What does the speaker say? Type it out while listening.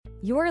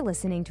You're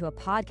listening to a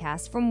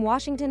podcast from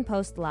Washington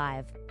Post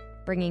Live,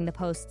 bringing the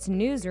Post's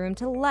newsroom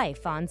to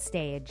life on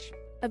stage.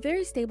 A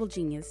very stable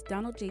genius,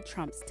 Donald J.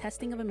 Trump's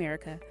Testing of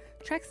America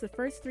tracks the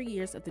first 3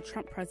 years of the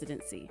Trump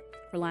presidency,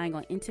 relying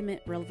on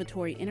intimate,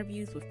 revelatory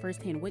interviews with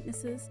first-hand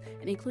witnesses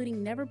and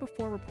including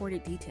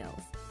never-before-reported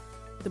details.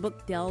 The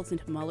book delves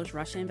into Mueller's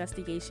Russia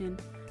investigation,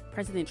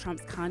 President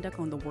Trump's conduct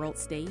on the world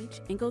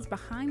stage, and goes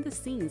behind the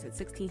scenes at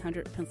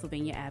 1600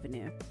 Pennsylvania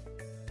Avenue.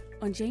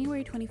 On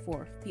January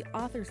 24th, the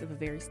authors of A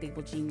Very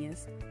Stable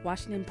Genius,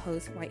 Washington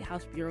Post White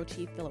House Bureau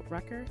Chief Philip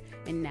Rucker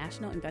and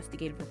National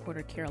Investigative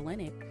reporter Carol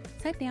Leonnig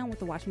sat down with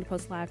the Washington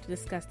Post Live to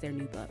discuss their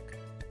new book.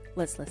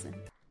 Let's listen.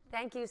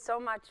 Thank you so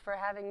much for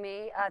having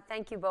me.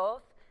 Thank you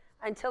both.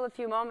 Until a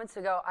few moments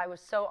ago, I was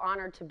so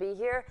honored to be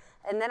here,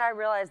 and then I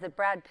realized that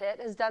Brad Pitt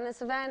has done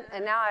this event,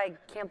 and now I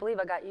can't believe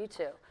I got you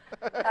two.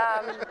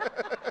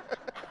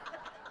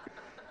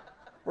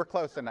 We're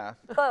close enough.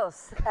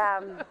 Close.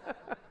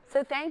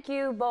 So thank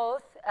you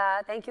both.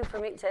 Thank you for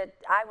me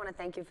I want to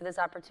thank you for this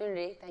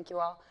opportunity. Thank you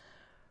all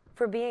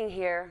for being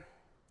here.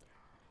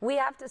 We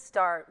have to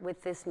start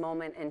with this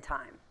moment in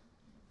time.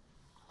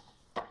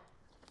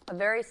 A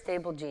very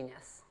stable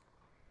genius,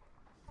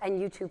 and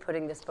you two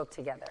putting this book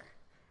together.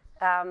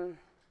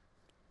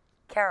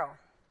 Carol,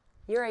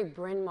 you're a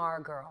Bryn Mawr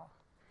girl.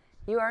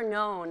 You are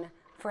known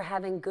for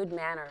having good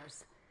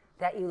manners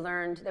that you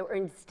learned, that were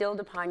instilled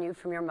upon you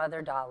from your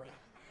mother, Dolly.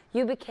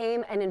 You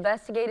became an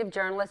investigative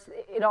journalist.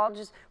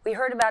 We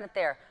heard about it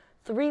there.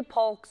 3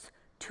 Polks,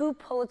 2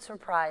 Pulitzer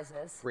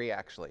Prizes. 3,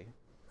 actually.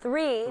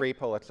 3? 3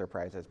 Pulitzer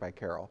Prizes by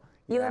Carol.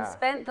 You have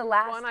spent the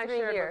last One 3 I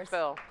shared years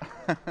with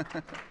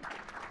Phil.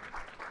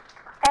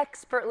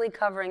 expertly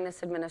covering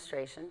this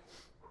administration.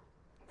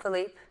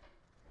 Philippe,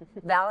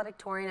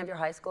 valedictorian of your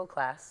high school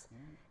class,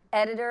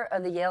 editor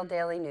of the Yale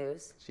Daily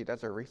News. She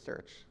does her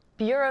research.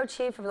 Bureau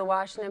chief of the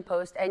Washington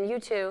Post, and you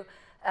two,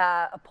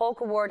 a Polk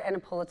Award and a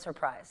Pulitzer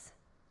Prize.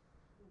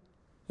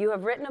 You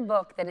have written a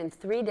book that in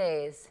 3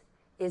 days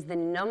is the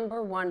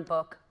 #1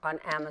 book on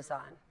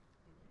Amazon.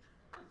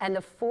 And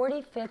the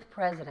 45th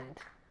president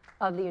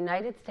of the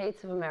United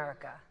States of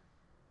America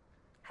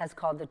has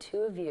called the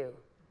two of you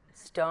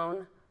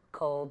stone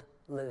cold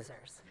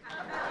losers.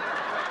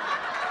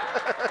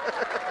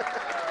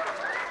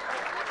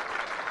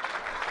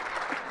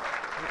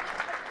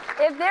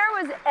 If there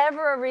was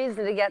ever a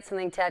reason to get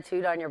something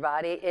tattooed on your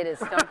body, it is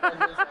stone cold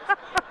losers.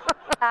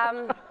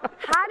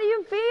 How do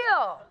you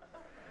feel?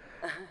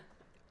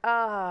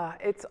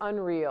 It's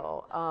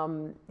unreal.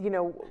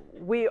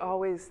 We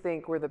always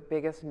think we're the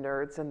biggest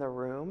nerds in the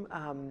room.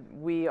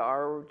 We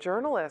are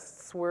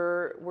journalists.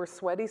 We're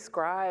sweaty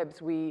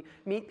scribes. We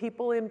meet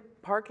people in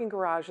parking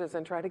garages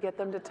and try to get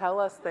them to tell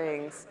us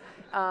things.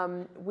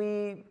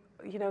 We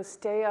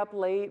stay up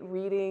late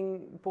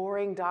reading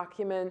boring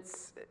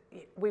documents.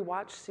 We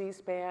watch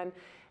C-SPAN.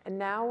 And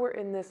now we're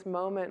in this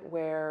moment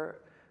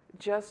where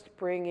just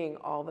bringing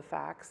all the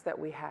facts that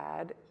we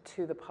had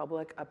to the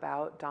public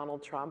about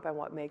Donald Trump and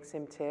what makes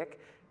him tick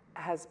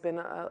has been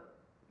a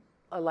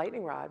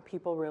lightning rod.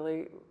 People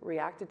really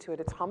reacted to it.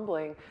 It's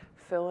humbling.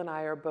 Phil and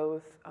I are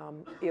both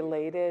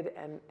elated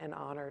and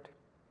honored.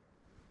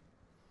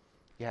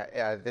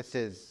 Yeah,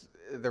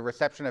 the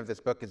reception of this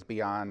book is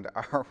beyond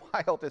our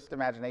wildest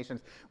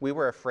imaginations. We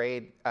were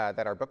afraid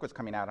that our book was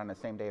coming out on the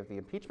same day of the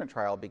impeachment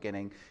trial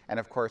beginning. And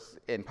of course,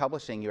 in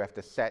publishing, you have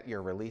to set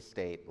your release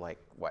date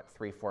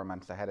 3-4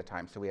 months ahead of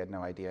time. So we had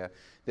no idea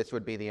this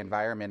would be the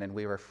environment. And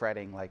we were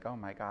fretting oh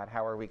my God,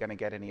 how are we going to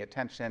get any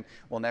attention?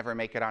 We'll never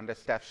make it onto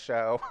Steph's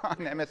show on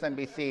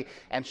MSNBC.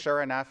 And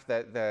sure enough,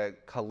 the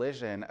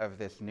collision of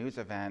this news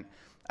event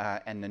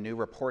and the new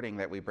reporting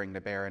that we bring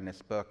to bear in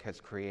this book has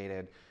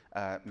created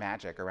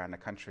magic around the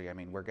country. I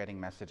mean, we're getting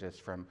messages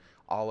from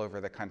all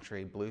over the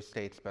country, blue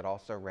states, but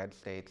also red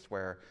states,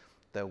 where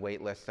the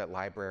wait lists at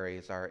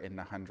libraries are in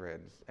the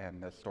hundreds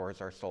and the stores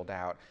are sold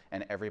out,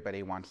 and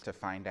everybody wants to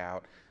find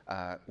out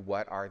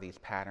what are these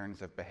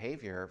patterns of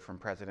behavior from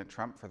President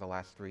Trump for the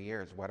last 3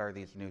 years? What are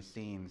these new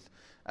scenes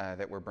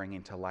that we're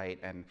bringing to light?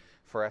 And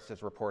for us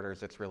as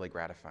reporters, it's really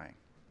gratifying.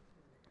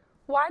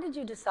 Why did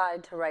you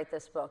decide to write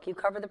this book? You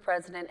cover the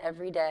president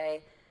every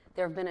day.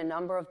 There have been a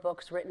number of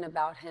books written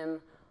about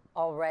him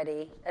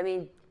already. I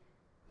mean,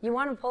 you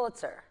won a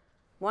Pulitzer.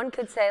 One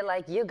could say,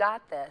 you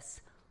got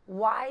this.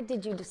 Why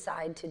did you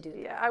decide to do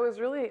that? Yeah, I was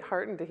really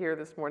heartened to hear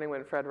this morning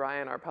when Fred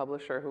Ryan, our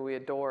publisher, who we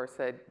adore,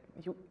 said,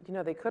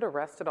 they could have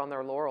rested on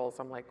their laurels.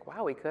 I'm like,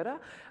 wow, we could have?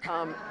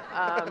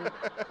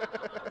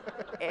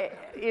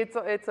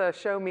 It's a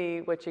show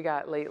me what you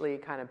got lately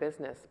kind of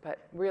business. But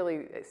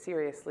really,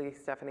 seriously,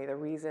 Stephanie, the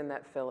reason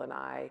that Phil and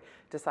I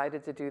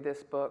decided to do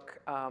this book,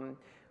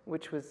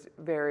 which was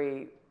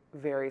very,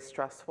 very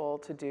stressful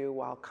to do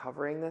while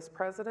covering this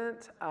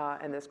president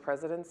and this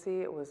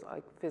presidency. It was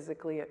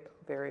physically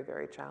very,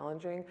 very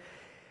challenging,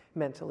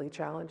 mentally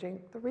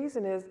challenging. The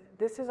reason is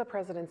this is a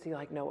presidency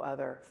like no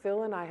other.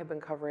 Phil and I have been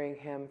covering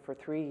him for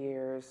 3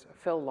 years,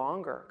 Phil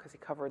longer because he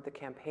covered the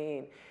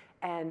campaign.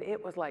 And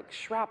it was like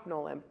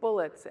shrapnel and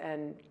bullets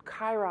and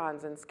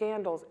chyrons and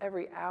scandals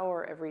every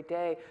hour, every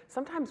day.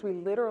 Sometimes we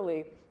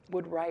literally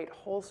would write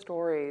whole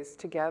stories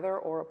together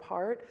or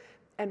apart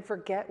and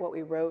forget what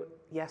we wrote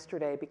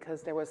yesterday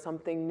because there was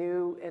something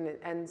new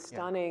and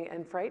stunning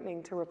and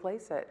frightening to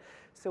replace it.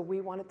 So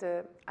we wanted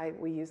to,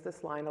 we use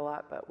this line a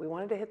lot, but we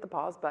wanted to hit the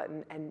pause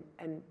button and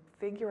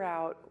figure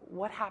out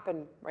what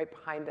happened right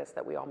behind us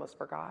that we almost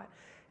forgot.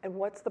 And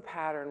what's the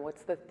pattern,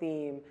 what's the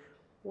theme,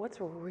 what's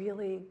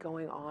really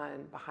going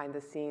on behind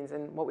the scenes.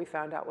 And what we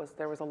found out was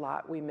there was a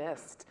lot we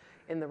missed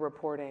in the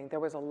reporting. There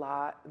were a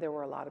lot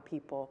of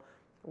people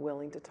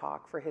willing to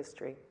talk for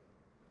history.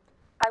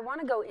 I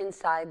want to go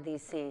inside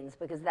these scenes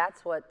because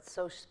that's what's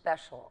so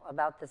special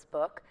about this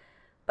book.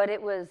 But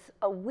it was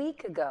a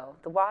week ago,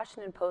 the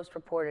Washington Post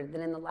reported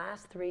that in the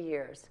last 3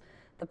 years,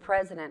 the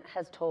president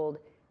has told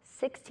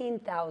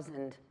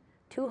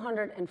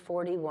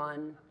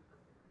 16,241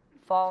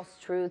 false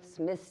truths,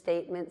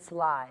 misstatements,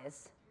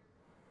 lies.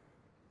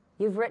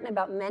 You've written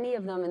about many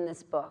of them in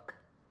this book,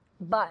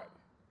 but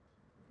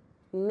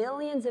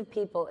millions of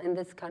people in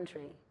this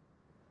country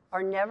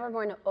are never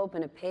going to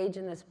open a page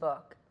in this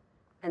book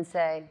and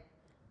say,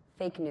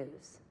 fake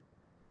news.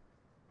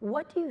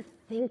 What do you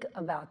think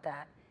about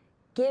that,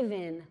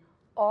 given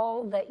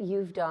all that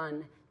you've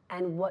done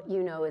and what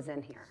you know is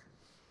in here?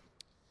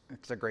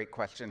 It's a great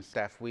question,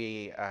 Steph. Carol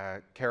and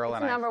I. It's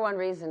the number one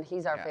reason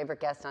he's our favorite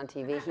guest on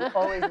TV. He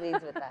always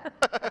leads with that.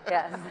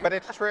 Yes. But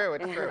it's true.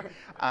 It's true.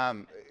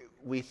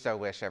 We so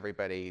wish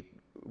everybody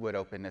would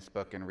open this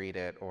book and read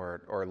it,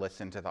 or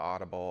listen to the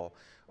Audible,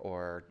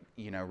 or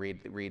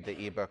read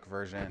the ebook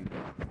version,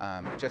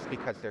 just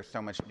because there's so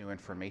much new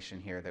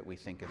information here that we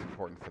think is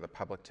important for the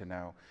public to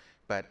know.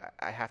 But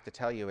I have to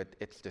tell you,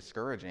 it's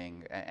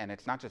discouraging, and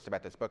it's not just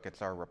about this book,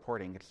 it's our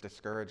reporting. It's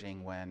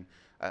discouraging when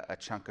a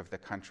chunk of the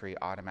country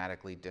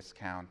automatically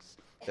discounts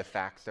the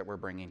facts that we're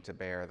bringing to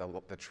bear,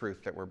 the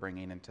truth that we're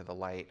bringing into the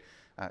light,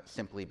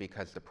 simply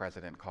because the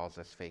president calls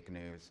us fake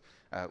news.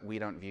 We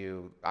don't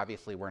view,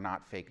 obviously we're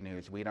not fake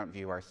news, we don't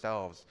view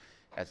ourselves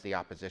as the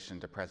opposition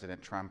to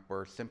President Trump.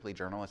 We're simply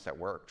journalists at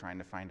work trying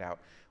to find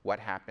out what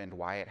happened,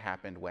 why it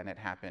happened, when it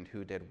happened,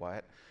 who did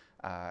what.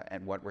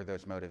 And what were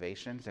those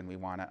motivations, and we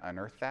want to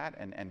unearth that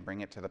and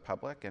bring it to the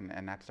public,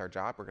 and that's our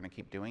job. We're going to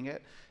keep doing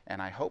it,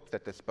 and I hope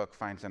that this book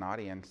finds an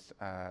audience,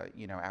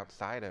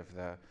 outside of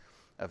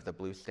the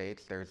blue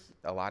states. There's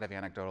a lot of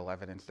anecdotal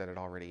evidence that it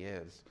already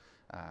is,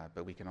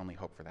 but we can only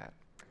hope for that.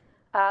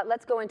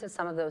 Let's go into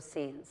some of those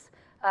scenes.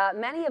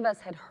 Many of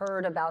us had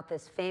heard about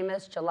this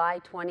famous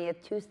July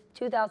 20th,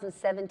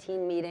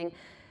 2017 meeting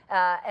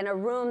in a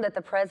room that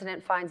the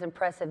president finds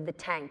impressive, the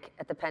tank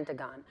at the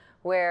Pentagon,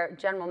 where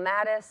General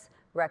Mattis,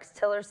 Rex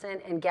Tillerson,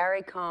 and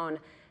Gary Cohn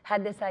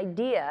had this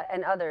idea,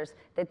 and others,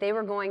 that they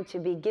were going to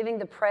be giving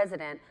the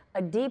president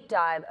a deep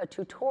dive, a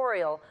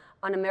tutorial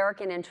on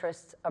American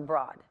interests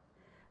abroad.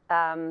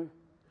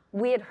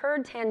 We had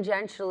heard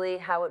tangentially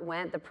how it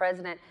went. The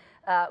president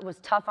was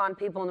tough on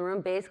people in the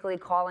room, basically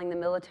calling the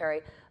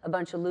military a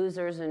bunch of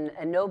losers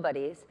and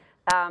nobodies.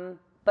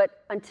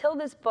 But until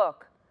this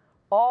book,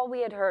 all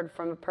we had heard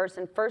from a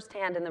person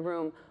firsthand in the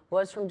room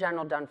was from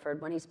General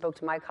Dunford when he spoke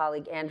to my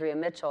colleague Andrea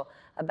Mitchell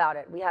about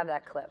it. We have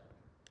that clip.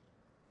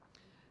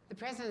 The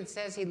president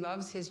says he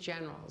loves his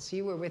generals.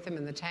 You were with him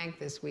in the tank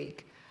this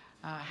week.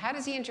 How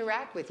does he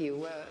interact with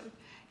you?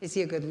 Is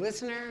he a good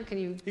listener? Can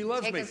you He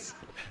loves take me. us?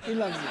 He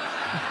loves you.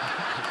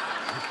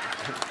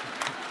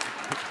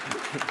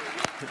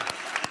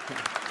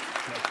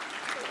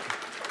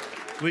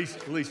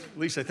 At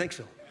least I think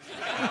so.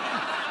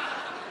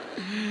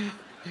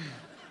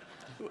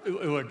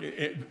 Look,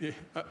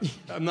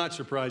 I'm not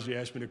surprised you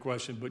asked me the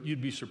question, but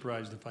you'd be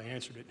surprised if I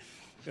answered it.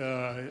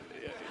 No,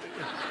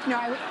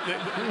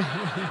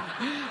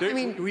 I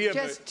mean,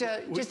 just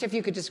if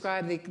you could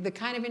describe the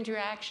kind of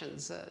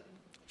interactions.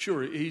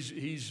 Sure,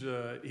 he's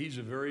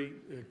a very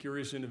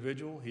curious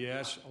individual. He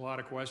asks a lot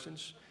of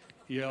questions.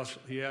 He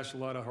asks a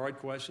lot of hard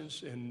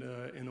questions, and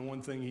the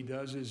one thing he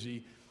does is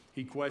he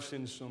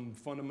questions some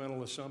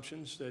fundamental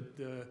assumptions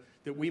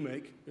that we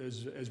make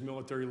as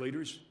military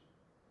leaders.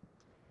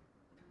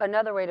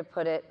 Another way to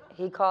put it,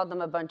 he called them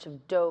a bunch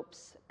of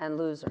dopes and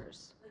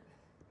losers.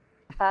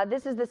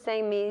 This is the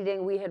same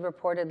meeting we had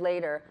reported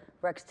later.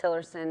 Rex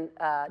Tillerson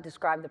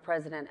described the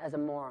president as a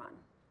moron.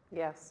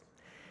 Yes.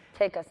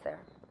 Take us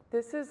there.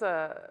 This is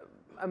a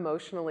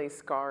emotionally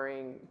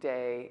scarring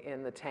day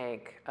in the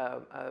tank,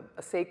 a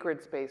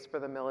sacred space for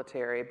the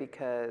military,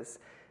 because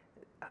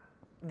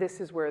this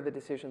is where the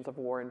decisions of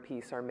war and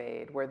peace are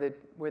made, where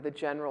the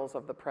generals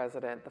of the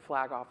president, the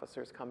flag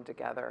officers come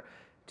together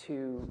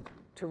to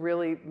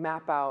really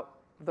map out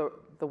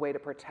the way to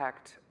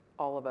protect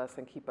all of us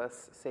and keep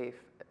us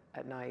safe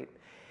at night.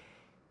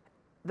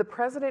 The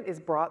president is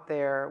brought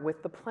there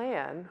with the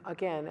plan,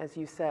 again, as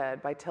you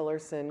said, by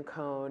Tillerson,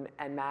 Cohn,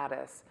 and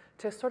Mattis,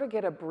 to sort of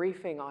get a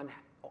briefing on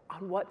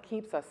what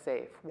keeps us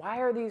safe.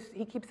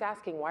 He keeps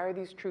asking, why are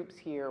these troops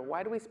here?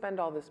 Why do we spend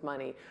all this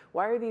money?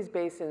 Why are these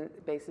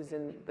bases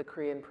in the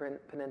Korean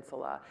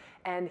Peninsula?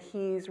 And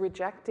he's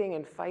rejecting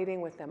and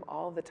fighting with them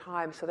all the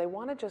time. So they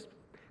want to just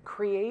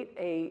create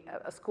a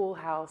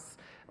Schoolhouse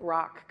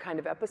Rock kind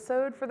of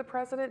episode for the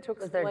president to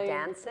explain. Was there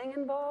dancing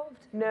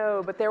involved?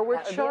 No, but there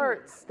were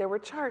charts. There were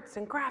charts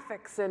and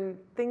graphics and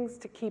things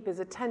to keep his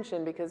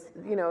attention because,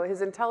 you know,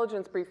 his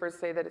intelligence briefers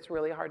say that it's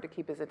really hard to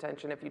keep his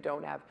attention if you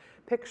don't have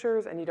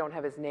pictures and you don't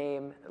have his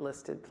name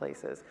listed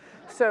places.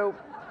 So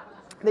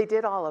they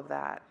did all of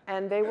that.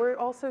 And they were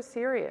also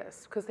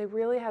serious because they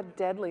really had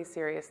deadly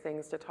serious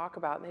things to talk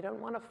about and they don't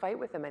want to fight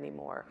with him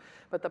anymore.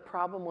 But the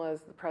problem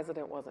was the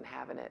president wasn't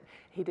having it.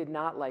 He did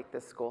not like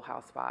this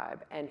Schoolhouse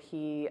vibe and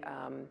he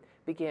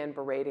began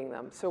berating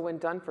them. So when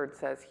Dunford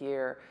says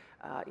here,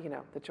 you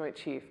know, the Joint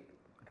Chief,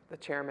 the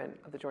chairman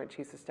of the Joint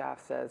Chiefs of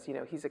Staff says, you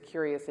know, he's a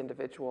curious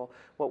individual.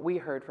 What we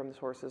heard from the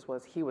sources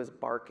was he was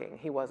barking.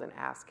 He wasn't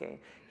asking.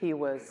 He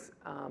was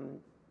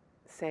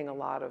saying a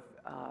lot of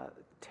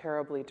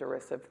terribly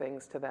derisive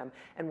things to them.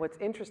 And what's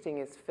interesting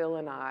is Phil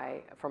and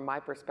I, from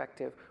my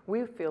perspective,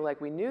 we feel like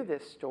we knew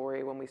this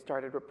story when we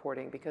started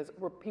reporting because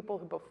people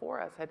who before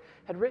us had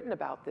written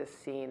about this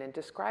scene and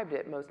described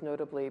it, most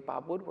notably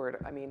Bob Woodward,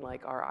 I mean,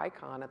 like our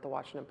icon at the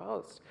Washington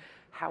Post.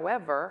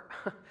 However,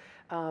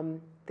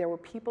 there were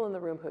people in the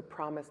room who had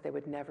promised they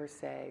would never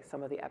say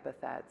some of the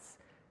epithets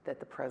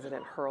that the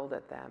president hurled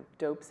at them.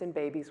 Dopes and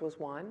babies was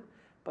one,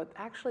 but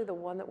actually the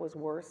one that was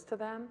worse to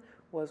them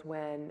was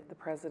when the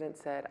president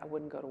said, I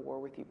wouldn't go to war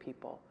with you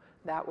people.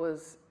 That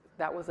was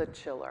a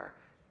chiller.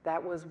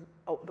 That was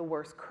the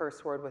worst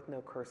curse word with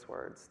no curse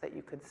words that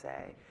you could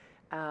say.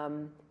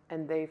 And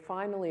they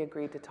finally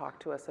agreed to talk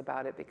to us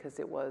about it because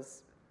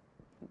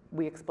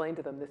we explained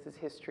to them, this is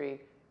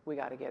history, we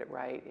got to get it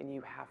right, and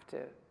you have to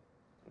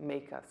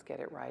make us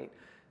get it right.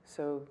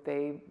 So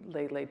they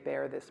laid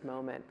bare this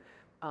moment.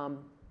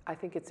 I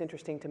think it's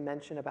interesting to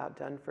mention about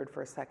Dunford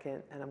for a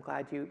second, and I'm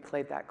glad you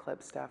played that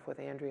clip, Steph, with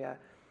Andrea.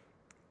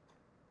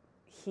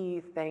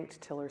 He thanked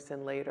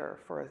Tillerson later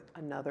for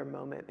another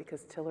moment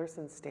because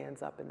Tillerson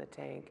stands up in the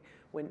tank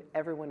when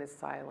everyone is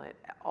silent.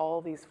 All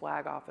these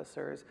flag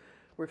officers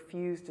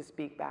refuse to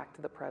speak back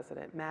to the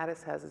president.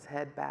 Mattis has his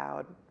head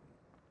bowed.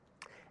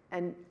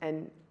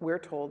 And we're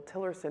told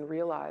Tillerson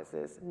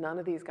realizes none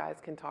of these guys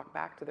can talk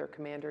back to their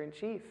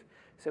commander-in-chief.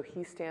 So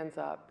he stands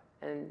up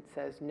and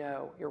says,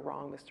 no, you're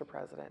wrong, Mr.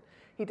 President.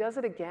 He does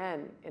it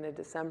again in a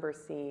December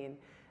scene.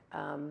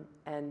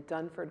 And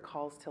Dunford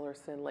calls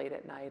Tillerson late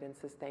at night and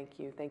says, thank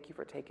you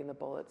for taking the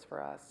bullets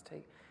for us.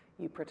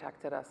 You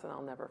protected us and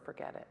I'll never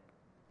forget it.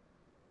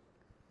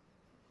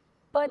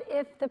 But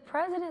if the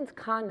president's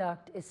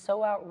conduct is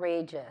so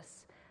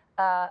outrageous,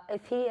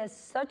 if he has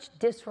such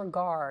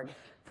disregard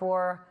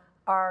for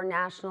our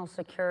national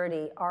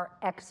security, our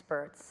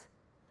experts,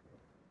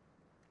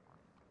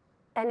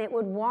 and it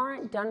would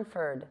warrant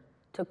Dunford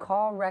to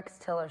call Rex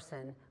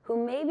Tillerson,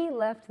 who maybe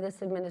left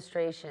this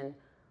administration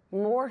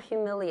more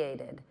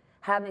humiliated,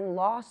 having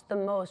lost the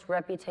most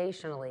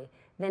reputationally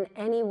than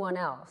anyone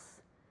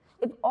else.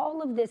 If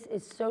all of this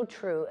is so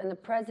true and the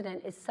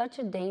president is such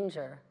a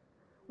danger,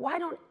 why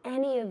don't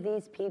any of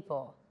these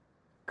people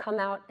come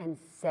out and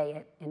say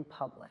it in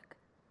public?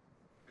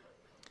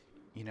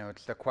 You know,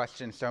 it's the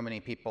question so many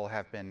people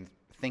have been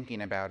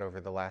thinking about over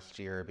the last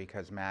year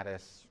because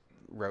Mattis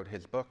wrote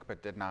his book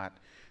but did not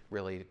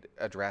really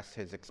address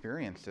his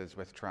experiences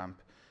with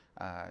Trump.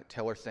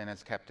 Tillerson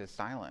has kept his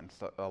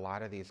silence. A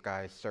lot of these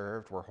guys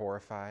served, were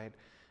horrified,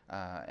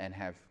 and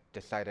have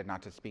decided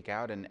not to speak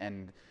out.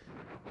 And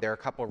there are a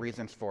couple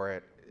reasons for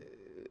it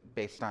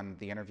based on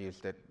the interviews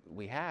that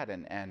we had.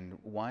 And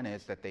one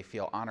is that they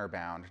feel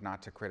honor-bound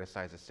not to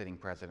criticize a sitting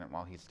president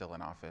while he's still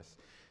in office.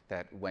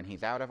 That when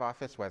he's out of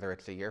office, whether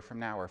it's a year from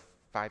now or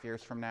 5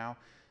 years from now,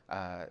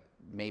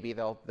 maybe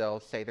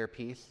they'll say their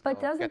piece. But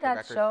doesn't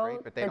that show?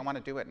 Straight, but they don't want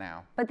to do it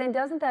now. But then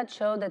doesn't that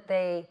show that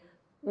they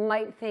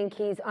might think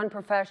he's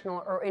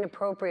unprofessional or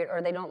inappropriate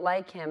or they don't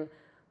like him?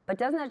 But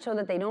doesn't that show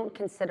that they don't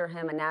consider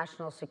him a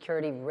national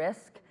security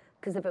risk?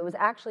 Because if it was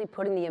actually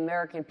putting the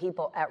American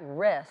people at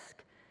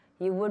risk,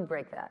 you would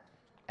break that.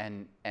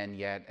 And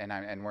yet,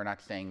 and we're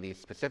not saying these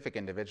specific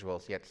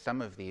individuals, yet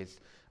some of these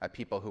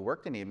people who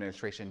worked in the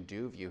administration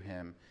do view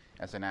him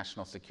as a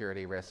national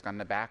security risk. On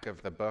the back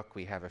of the book,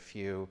 we have a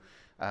few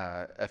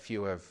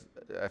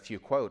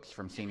quotes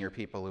from senior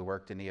people who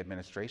worked in the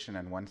administration,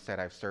 and one said,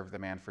 "I've served the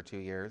man for 2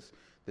 years.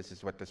 This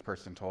is what this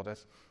person told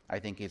us. I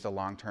think he's a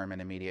long-term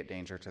and immediate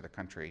danger to the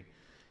country."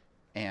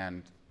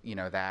 And you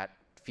know, that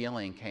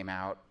feeling came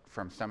out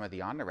from some of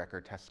the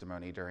on-the-record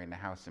testimony during the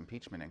House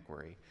impeachment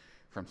inquiry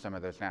from some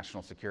of those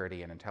national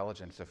security and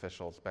intelligence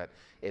officials, but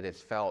it is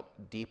felt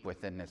deep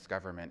within this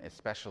government,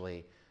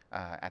 especially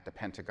at the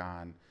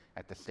Pentagon,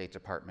 at the State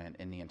Department,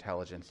 in the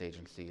intelligence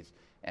agencies,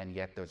 and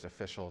yet those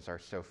officials are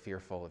so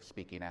fearful of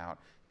speaking out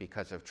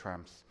because of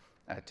Trump's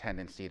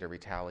tendency to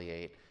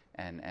retaliate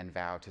and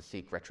vow to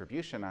seek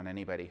retribution on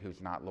anybody who's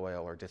not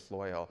loyal or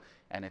disloyal.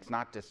 And it's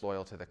not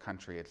disloyal to the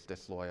country, it's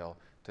disloyal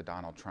to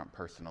Donald Trump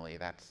personally.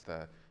 That's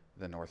the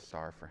North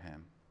Star for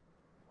him.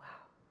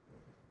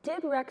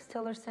 Did Rex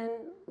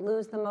Tillerson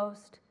lose the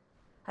most?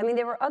 I mean,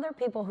 there were other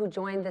people who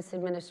joined this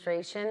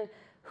administration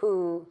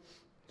who,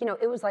 you know,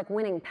 it was like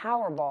winning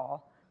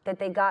Powerball that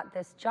they got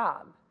this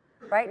job.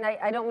 right? And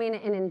I don't mean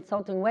it in an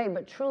insulting way,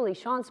 but truly,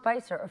 Sean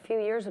Spicer, a few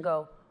years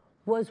ago,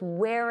 was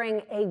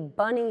wearing a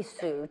bunny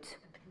suit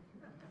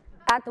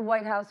at the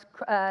White House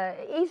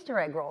Easter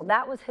egg roll.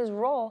 That was his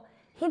role.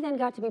 He then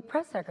got to be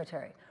press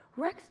secretary.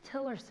 Rex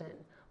Tillerson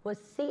was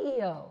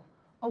CEO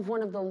of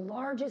one of the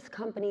largest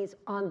companies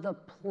on the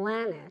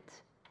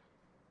planet,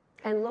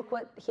 and look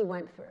what he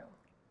went through.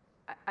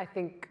 I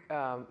think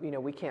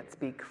we can't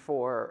speak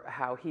for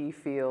how he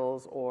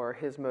feels or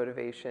his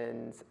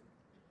motivations,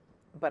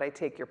 but I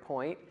take your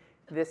point.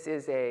 This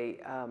is a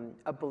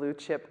blue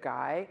chip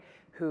guy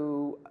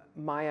who,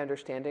 my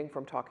understanding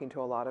from talking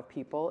to a lot of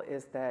people,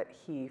 is that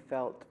he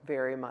felt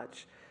very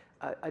much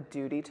a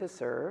duty to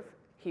serve.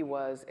 He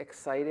was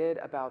excited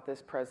about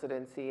this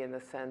presidency in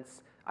the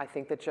sense, I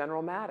think, that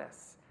General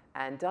Mattis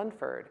and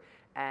Dunford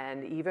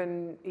and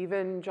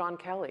even John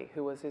Kelly,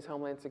 who was his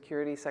Homeland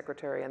Security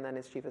Secretary and then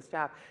his Chief of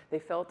Staff, they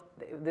felt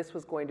this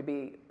was going to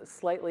be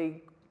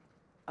slightly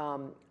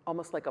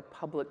almost like a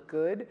public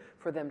good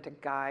for them to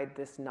guide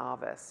this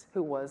novice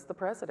who was the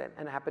president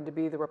and happened to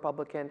be the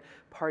Republican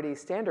Party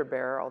standard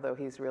bearer, although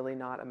he's really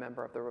not a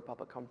member of the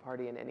Republican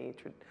Party in any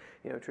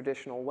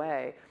traditional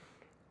way.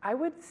 I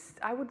would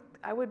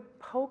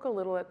poke a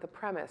little at the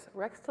premise.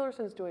 Rex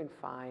Tillerson's doing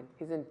fine.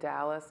 He's in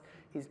Dallas.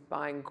 He's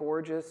buying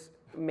gorgeous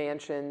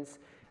mansions.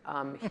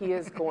 He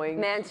is going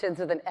mansions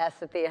with an S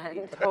at the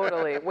end.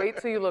 Totally. Wait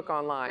till you look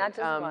online. Not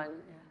just one.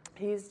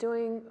 Yeah. He's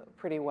doing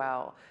pretty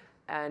well.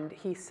 And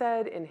he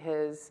said in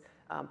his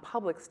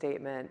public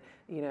statement,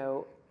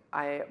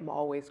 I am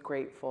always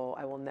grateful.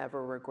 I will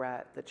never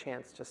regret the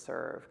chance to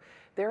serve.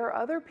 There are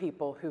other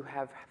people who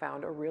have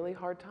found a really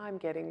hard time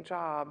getting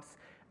jobs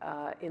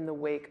in the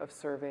wake of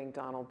serving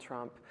Donald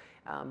Trump.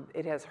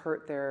 It has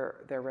hurt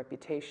their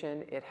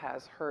reputation. It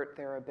has hurt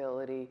their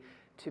ability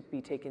to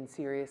be taken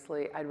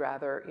seriously. I'd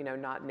rather,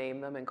 not name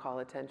them and call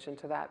attention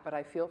to that, but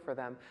I feel for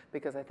them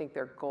because I think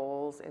their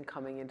goals in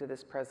coming into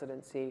this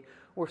presidency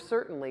were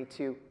certainly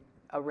to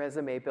a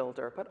resume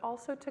builder, but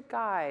also to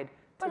guide.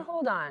 But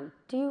hold on,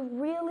 do you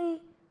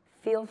really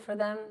feel for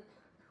them?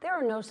 There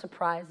are no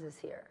surprises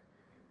here.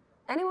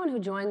 Anyone who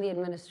joined the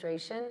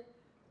administration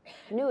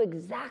knew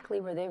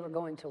exactly where they were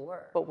going to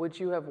work. But would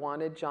you have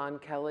wanted John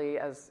Kelly,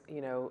 as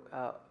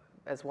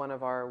as one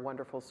of our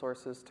wonderful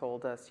sources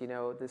told us,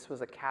 this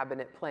was a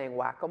cabinet playing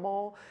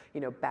whack-a-mole,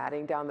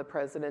 batting down the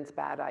president's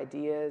bad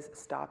ideas,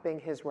 stopping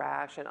his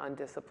rash and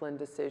undisciplined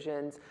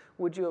decisions.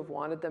 Would you have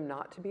wanted them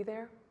not to be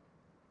there?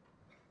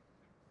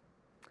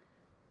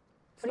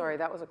 Sorry,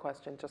 that was a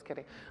question. Just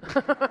kidding.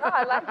 No,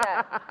 I like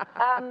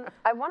that.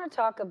 I want to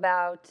talk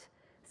about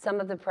some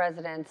of the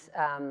president's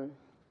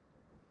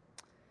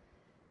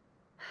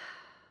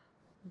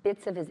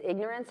bits of his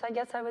ignorance, I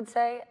guess I would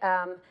say,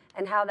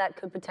 and how that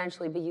could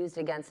potentially be used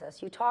against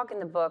us. You talk in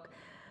the book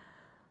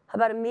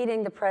about a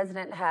meeting the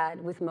president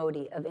had with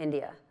Modi of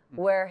India,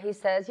 where he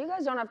says, you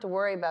guys don't have to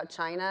worry about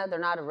China. They're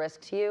not a risk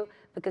to you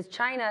because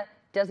China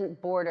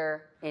doesn't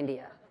border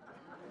India.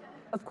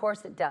 Of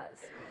course it does.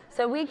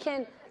 So we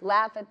can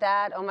laugh at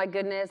that. Oh my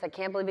goodness, I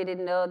can't believe he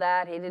didn't know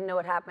that. He didn't know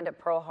what happened at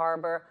Pearl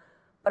Harbor.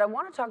 But I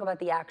want to talk about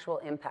the actual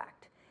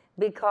impact.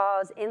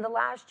 Because in the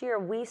last year,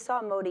 we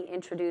saw Modi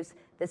introduce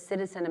the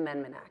Citizen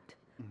Amendment Act,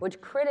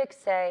 which critics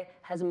say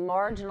has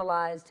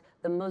marginalized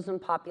the Muslim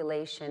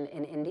population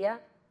in India.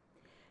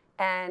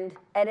 And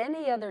at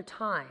any other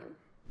time,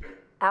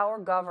 our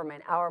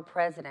government, our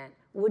president,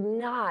 would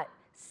not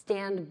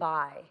stand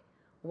by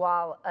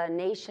while a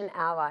nation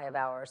ally of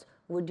ours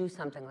would do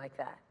something like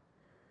that.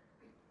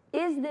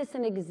 Is this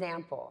an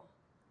example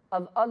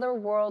of other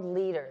world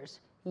leaders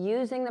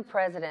using the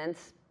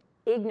president's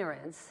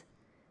ignorance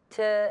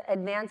to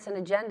advance an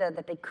agenda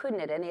that they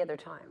couldn't at any other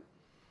time?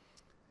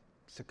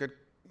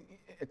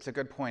 It's a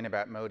good point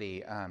about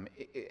Modi.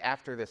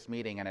 After this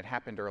meeting, and it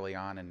happened early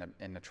on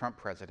in the Trump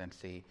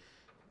presidency,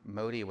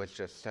 Modi was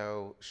just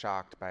so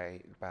shocked by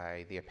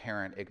the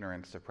apparent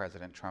ignorance of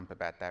President Trump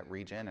about that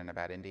region and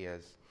about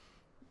India's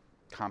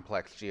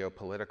complex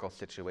geopolitical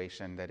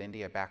situation that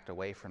India backed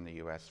away from the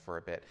U.S. for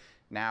a bit.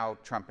 Now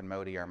Trump and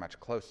Modi are much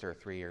closer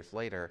 3 years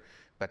later,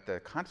 but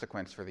the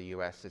consequence for the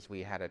U.S. is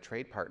we had a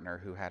trade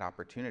partner who had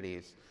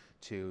opportunities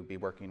to be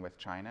working with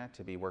China,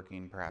 to be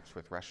working perhaps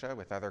with Russia,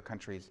 with other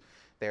countries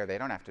there. They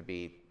don't have to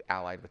be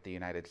allied with the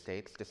United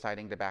States,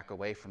 deciding to back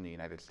away from the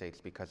United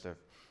States because of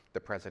the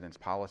president's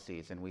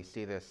policies. And we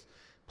see this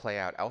play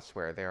out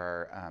elsewhere. There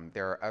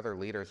are other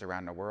leaders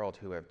around the world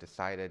who have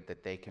decided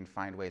that they can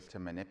find ways to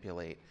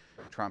manipulate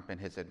Trump and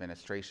his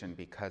administration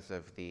because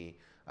of the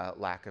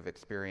lack of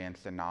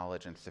experience and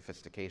knowledge and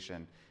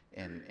sophistication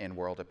in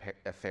world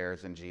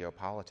affairs and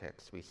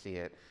geopolitics. We see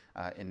it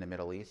in the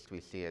Middle East.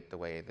 We see it the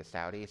way the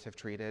Saudis have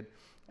treated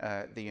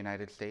the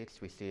United States.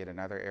 We see it in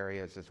other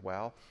areas as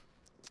well.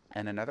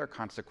 And another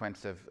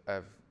consequence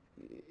of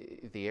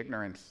the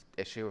ignorance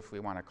issue, if we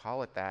want to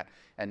call it that,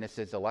 and this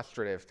is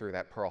illustrative through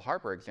that Pearl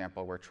Harbor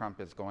example where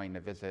Trump is going to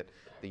visit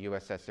the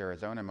USS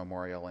Arizona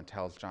Memorial and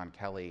tells John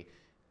Kelly,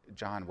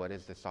 John, what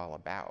is this all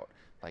about?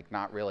 Like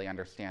not really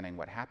understanding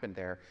what happened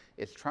there,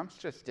 is Trump's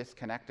just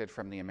disconnected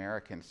from the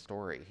American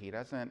story. He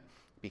doesn't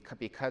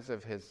because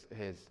of his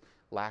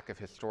lack of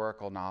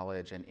historical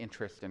knowledge and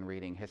interest in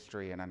reading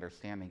history and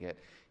understanding it,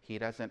 he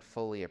doesn't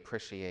fully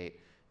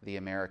appreciate the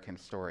American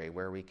story,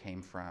 where we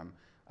came from,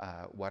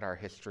 what our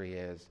history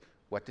is,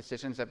 what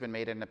decisions have been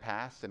made in the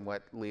past, and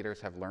what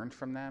leaders have learned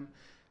from them.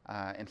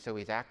 And so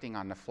he's acting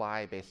on the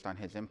fly based on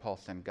his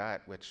impulse and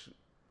gut, which,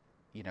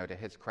 to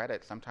his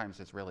credit, sometimes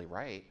is really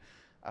right,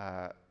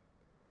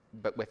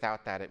 but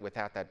without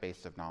that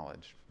base of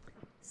knowledge.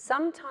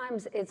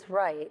 Sometimes it's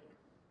right.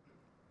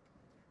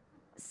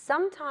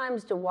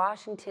 Sometimes the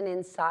Washington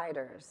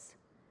insiders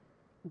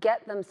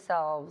get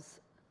themselves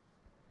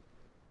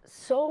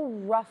so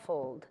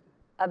ruffled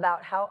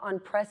about how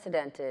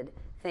unprecedented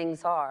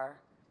things are,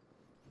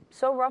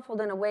 so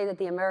ruffled in a way that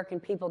the American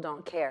people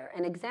don't care.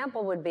 An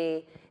example would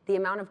be the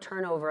amount of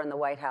turnover in the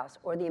White House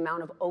or the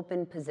amount of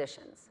open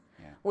positions.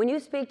 Yeah. When you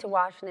speak to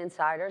Washington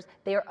insiders,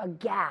 they are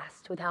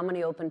aghast with how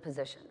many open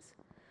positions.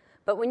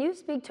 But when you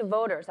speak to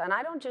voters, and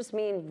I don't just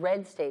mean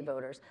red state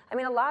voters, I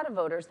mean a lot of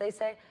voters, they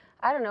say,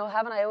 I don't know,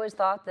 haven't I always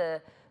thought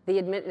the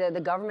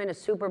government is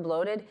super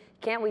bloated?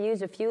 Can't we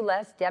use a few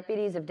less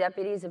deputies of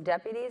deputies of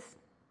deputies?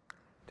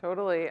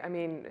 Totally. I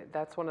mean,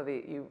 that's one of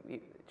the,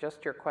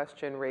 just your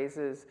question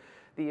raises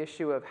the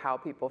issue of how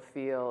people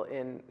feel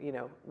in,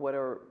 what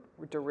are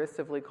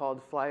derisively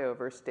called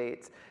flyover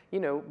states.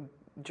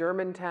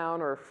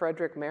 Germantown or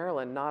Frederick,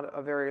 Maryland, not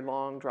a very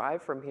long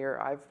drive from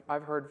here.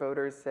 I've heard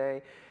voters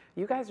say,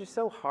 you guys are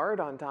so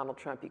hard on Donald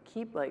Trump. You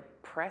keep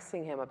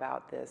pressing him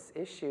about this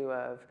issue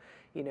of,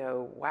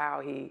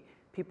 wow,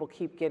 people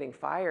keep getting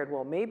fired.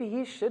 Well, maybe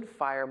he should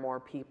fire more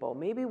people.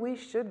 Maybe we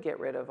should get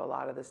rid of a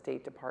lot of the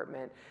State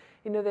Department.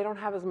 They don't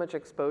have as much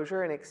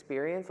exposure and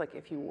experience. Like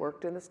if you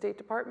worked in the State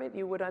Department,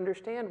 you would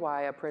understand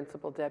why a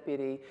principal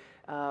deputy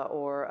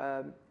or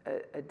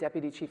a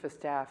deputy chief of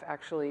staff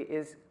actually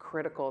is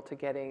critical to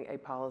getting a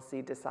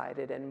policy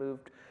decided and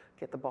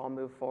get the ball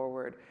moved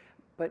forward.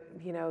 But,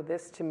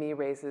 this to me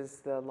raises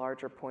the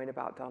larger point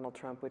about Donald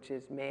Trump, which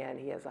is, man,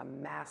 he is a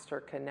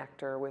master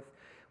connector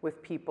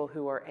with people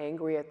who are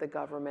angry at the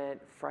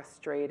government,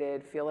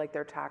 frustrated, feel like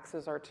their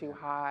taxes are too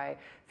high,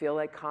 feel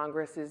like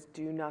Congress is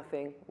do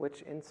nothing,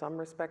 which in some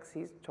respects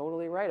he's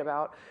totally right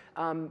about.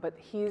 But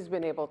he's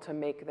been able to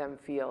make them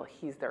feel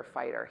he's their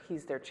fighter,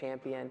 he's their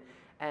champion.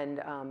 And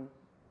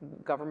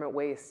government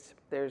waste,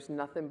 there's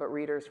nothing but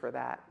readers for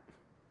that.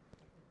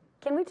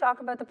 Can we talk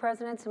about the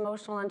president's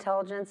emotional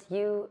intelligence?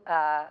 You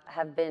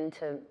have been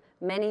to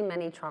many,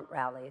 many Trump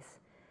rallies.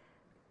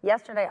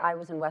 Yesterday, I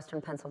was in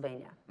Western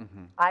Pennsylvania.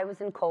 Mm-hmm. I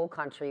was in coal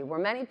country where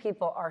many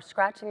people are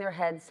scratching their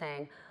heads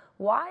saying,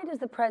 why does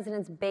the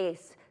president's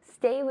base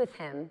stay with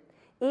him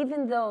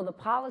even though the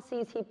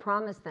policies he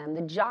promised them,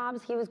 the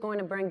jobs he was going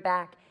to bring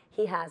back,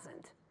 he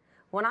hasn't?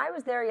 When I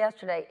was there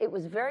yesterday, it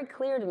was very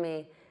clear to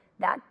me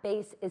that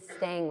base is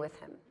staying with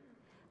him.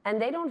 And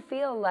they don't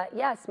feel like,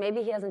 yes,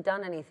 maybe he hasn't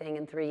done anything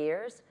in 3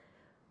 years,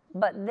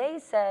 but they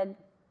said,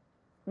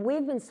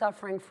 we've been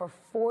suffering for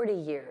 40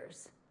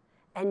 years.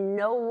 And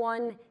no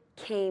one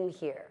came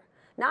here.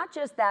 Not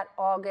just that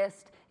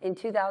August in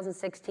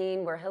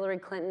 2016 where Hillary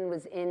Clinton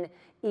was in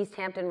East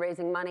Hampton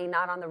raising money,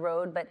 not on the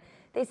road, but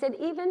they said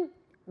even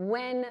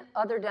when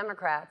other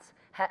Democrats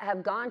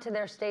have gone to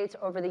their states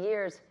over the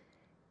years,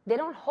 they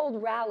don't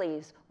hold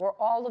rallies where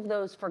all of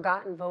those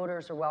forgotten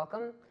voters are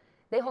welcome.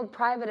 They hold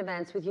private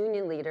events with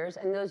union leaders,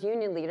 and those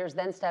union leaders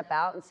then step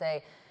out and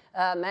say,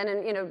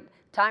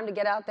 time to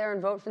get out there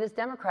and vote for this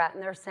Democrat.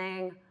 And they're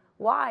saying,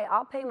 why?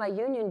 I'll pay my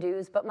union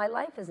dues, but my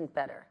life isn't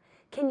better.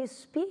 Can you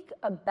speak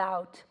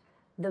about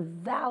the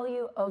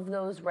value of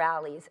those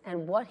rallies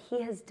and what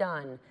he has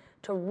done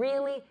to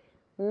really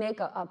make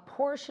a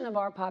portion of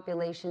our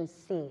population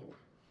seen?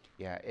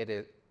 Yeah,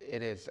 it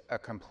is a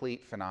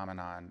complete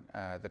phenomenon,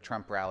 the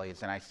Trump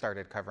rallies, and I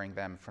started covering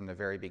them from the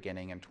very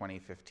beginning in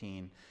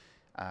 2015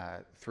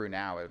 through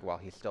now while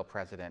he's still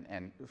president.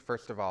 And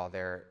first of all,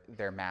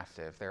 they're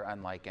massive. They're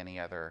unlike any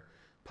other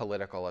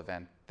political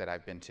event that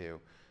I've been to.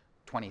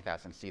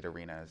 20,000 seat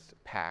arenas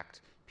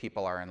packed.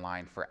 People are in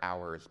line for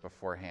hours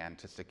beforehand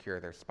to secure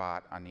their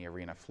spot on the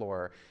arena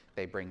floor.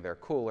 They bring their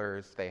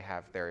coolers. They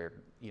have their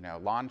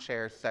lawn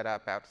chairs set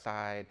up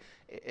outside.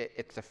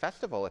 It's a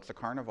festival. It's a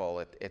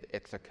carnival.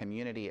 It's a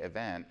community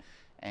event.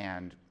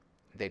 And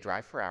they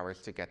drive for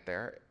hours to get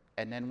there.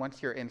 And then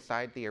once you're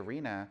inside the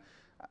arena,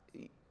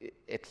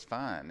 it's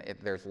fun.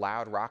 There's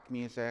loud rock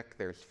music,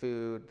 there's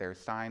food, there's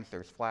signs,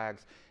 there's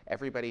flags.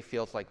 Everybody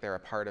feels like they're a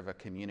part of a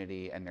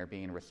community and they're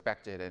being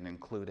respected and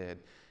included.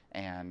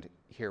 And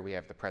here we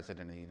have the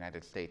President of the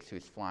United States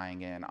who's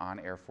flying in on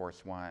Air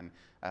Force One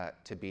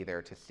to be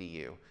there to see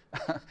you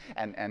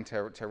and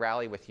to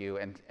rally with you.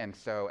 And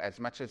so as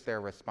much as they're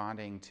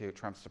responding to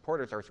Trump's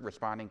supporters are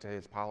responding to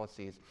his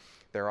policies,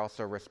 they're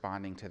also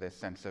responding to this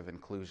sense of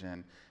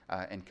inclusion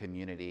and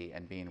community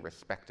and being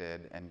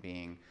respected and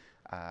being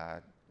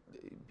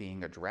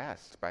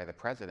addressed by the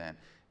president.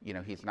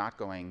 He's not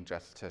going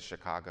just to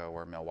Chicago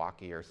or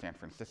Milwaukee or San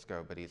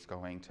Francisco, but he's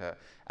going to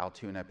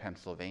Altoona,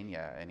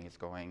 Pennsylvania, and he's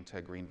going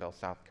to Greenville,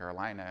 South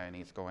Carolina, and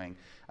he's going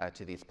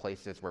to these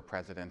places where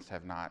presidents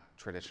have not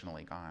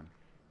traditionally gone.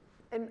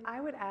 And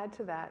I would add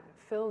to that,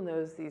 Phil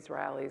knows these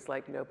rallies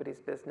like nobody's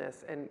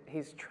business, and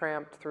he's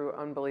tramped through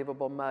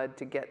unbelievable mud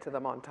to get to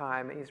them on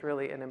time. He's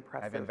really an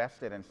impressive. I've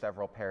invested in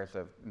several pairs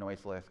of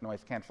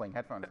noise-canceling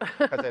headphones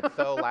because it's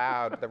so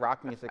loud. The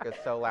rock music is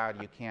so loud,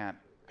 I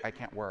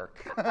can't work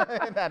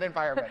in that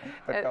environment.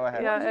 But go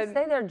ahead. Would you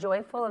say they're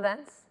joyful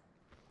events?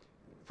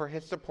 For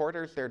his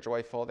supporters, they're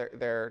joyful.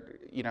 They're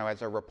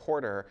as a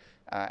reporter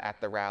at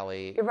the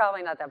rally. You're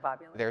probably not that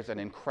popular. There's an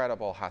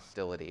incredible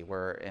hostility.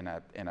 We're in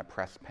a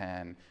press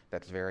pen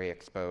that's very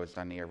exposed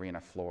on the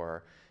arena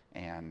floor,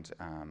 and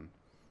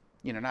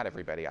not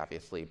everybody,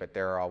 obviously, but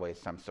there are always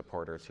some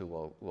supporters who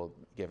will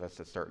give us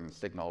a certain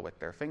signal with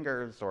their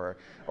fingers or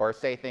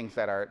say things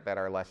that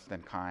are less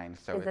than kind.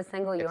 So is the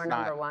single your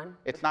number one?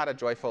 It's not a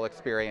joyful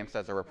experience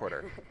as a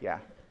reporter. Yeah,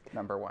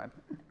 number one.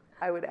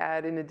 I would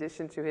add, in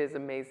addition to his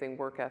amazing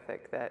work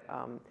ethic, that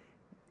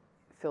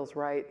Phil's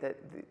right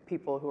that the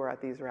people who are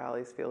at these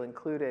rallies feel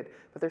included,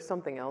 but there's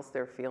something else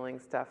they're feeling,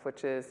 Steph,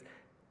 which is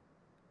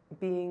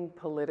being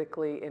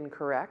politically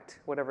incorrect,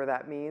 whatever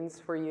that means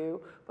for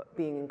you, but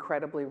being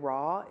incredibly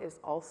raw is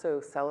also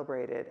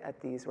celebrated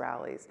at these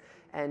rallies.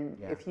 And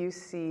if you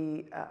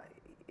see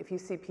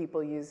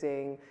people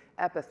using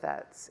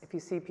epithets, if you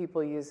see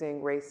people using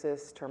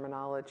racist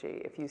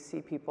terminology, if you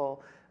see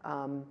people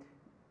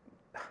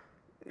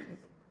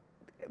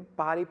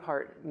body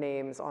part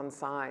names on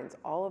signs,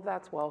 all of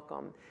that's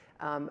welcome.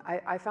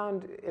 I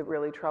found it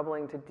really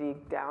troubling to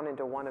dig down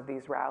into one of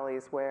these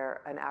rallies where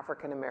an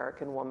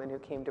African-American woman who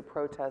came to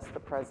protest the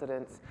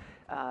president's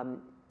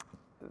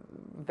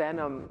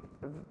venom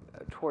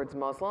towards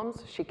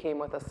Muslims, she came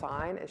with a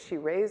sign. As she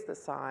raised the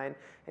sign,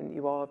 and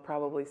you all have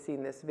probably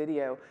seen this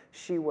video,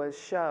 she was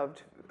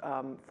shoved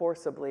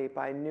forcibly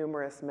by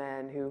numerous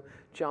men who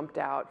jumped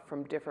out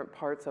from different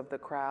parts of the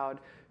crowd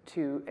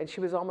and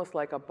she was almost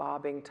like a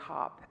bobbing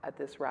top at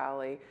this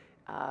rally.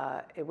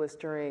 It was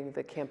during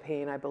the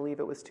campaign, I believe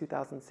it was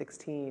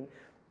 2016,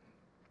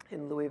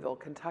 in Louisville,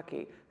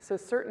 Kentucky. So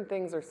certain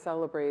things are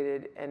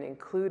celebrated and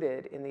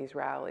included in these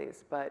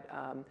rallies, but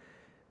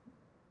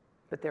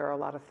there are a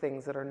lot of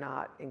things that are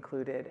not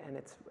included, and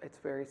it's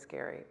very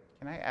scary.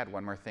 Can I add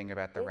one more thing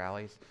about the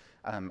rallies?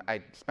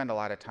 I spend a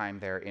lot of time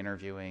there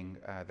interviewing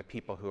the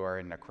people who are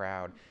in the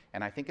crowd,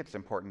 and I think it's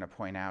important to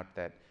point out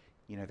that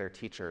they're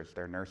teachers,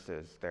 they're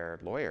nurses, they're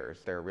lawyers,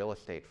 they're real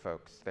estate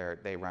folks,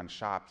 they run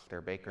shops, they're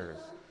bakers.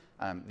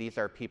 These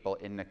are people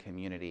in the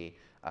community,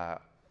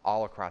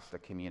 all across the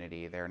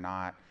community. They're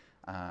not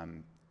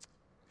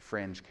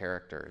fringe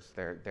characters.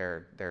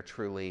 They're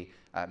truly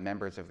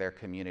members of their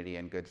community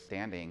in good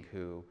standing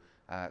who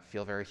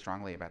feel very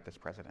strongly about this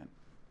president.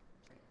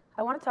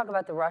 I want to talk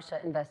about the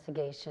Russia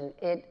investigation.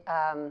 It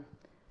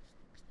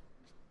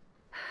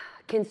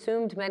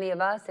consumed many of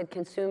us. It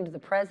consumed the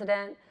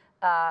president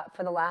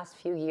for the last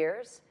few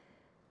years.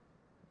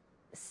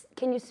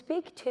 Can you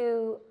speak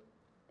to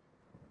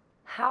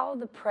how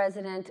the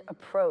president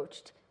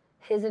approached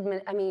his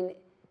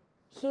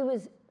he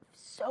was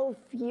so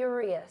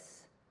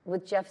furious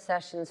with Jeff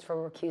Sessions for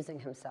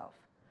recusing himself.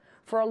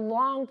 For a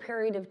long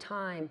period of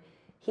time,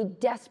 he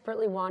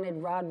desperately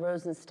wanted Rod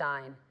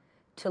Rosenstein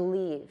to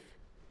leave.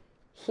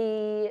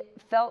 He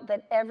felt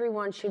that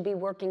everyone should be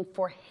working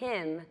for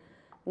him,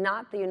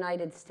 not the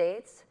United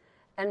States.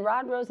 And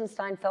Rod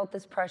Rosenstein felt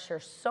this pressure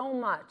so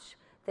much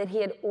that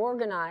he had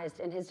organized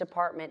in his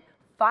department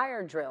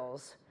fire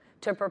drills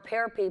to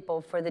prepare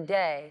people for the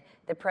day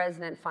the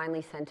president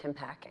finally sent him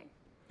packing.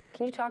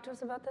 Can you talk to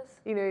us about this?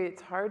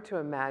 It's hard to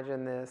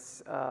imagine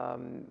this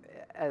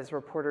as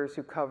reporters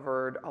who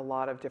covered a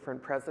lot of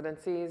different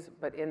presidencies,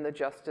 but in the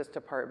Justice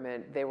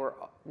Department, they were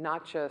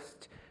not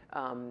just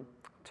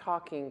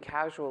talking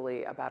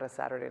casually about a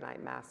Saturday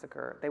night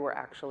massacre. They were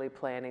actually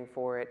planning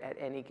for it at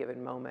any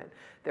given moment.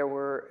 There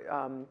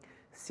were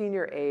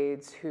senior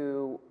aides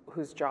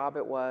whose job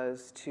it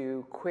was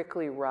to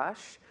quickly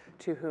rush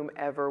to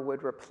whomever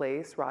would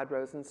replace Rod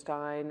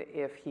Rosenstein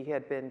if he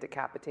had been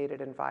decapitated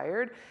and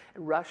fired,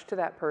 rush to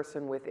that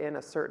person within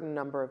a certain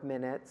number of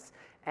minutes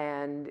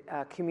and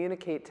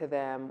communicate to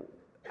them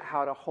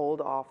how to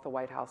hold off the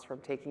White House from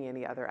taking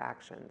any other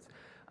actions.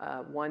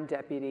 One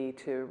deputy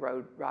to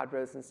Rod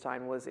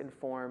Rosenstein was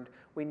informed,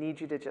 we need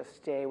you to just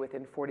stay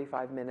within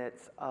 45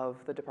 minutes of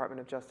the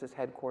Department of Justice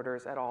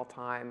headquarters at all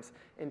times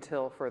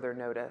until further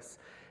notice.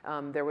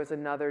 There was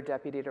another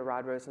deputy to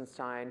Rod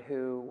Rosenstein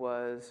who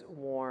was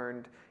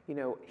warned,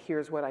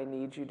 here's what I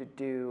need you to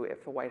do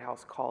if the White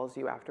House calls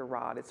you after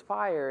Rod is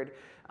fired.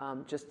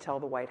 Just tell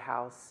the White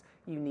House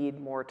you need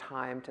more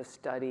time to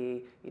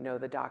study,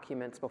 the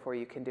documents before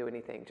you can do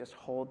anything. Just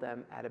hold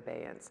them at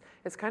abeyance.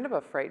 It's kind of a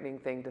frightening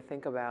thing to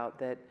think about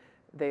that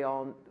they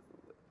all,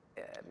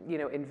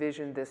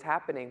 envisioned this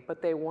happening,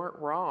 but they weren't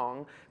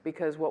wrong,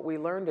 because what we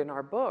learned in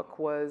our book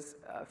was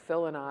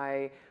Phil and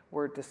I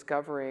were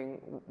discovering,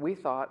 we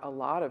thought, a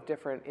lot of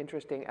different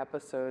interesting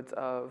episodes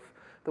of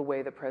the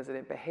way the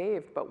president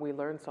behaved, but we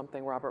learned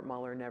something Robert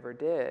Mueller never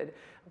did,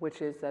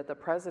 which is that the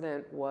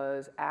president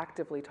was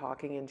actively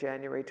talking in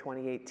January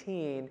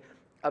 2018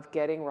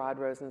 getting Rod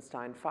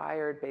Rosenstein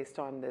fired based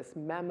on this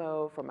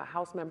memo from a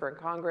House member in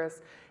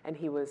Congress, and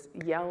he was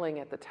yelling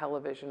at the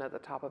television at the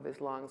top of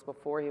his lungs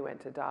before he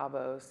went to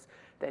Davos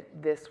that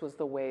this was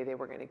the way they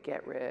were going to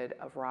get rid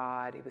of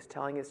Rod. He was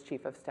telling his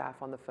chief of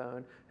staff on the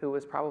phone, who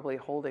was probably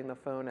holding the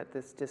phone at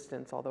this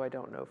distance, although I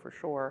don't know for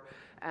sure,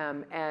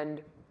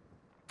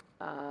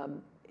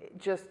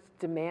 just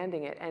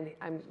demanding it. And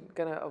I'm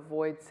going to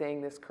avoid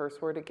saying this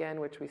curse word again,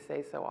 which we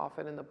say so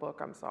often in the book,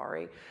 I'm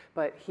sorry,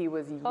 but he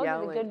was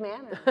yelling. The good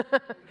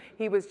manner.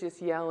 He was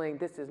just yelling,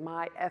 this is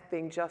my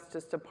effing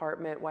Justice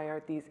Department. Why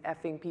aren't these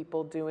effing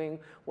people doing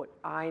what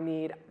I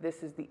need?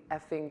 This is the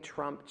effing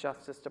Trump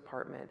Justice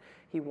Department.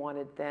 He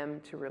wanted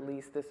them to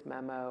release this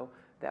memo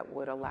that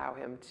would allow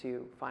him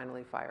to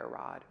finally fire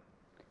Rod.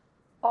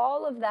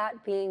 All of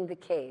that being the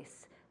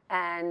case,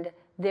 and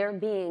there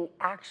being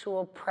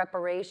actual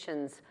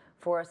preparations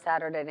for a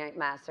Saturday Night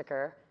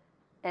Massacre,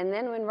 and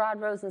then when Rod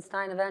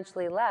Rosenstein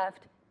eventually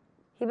left,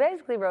 he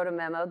basically wrote a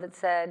memo that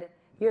said,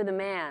 "You're the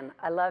man,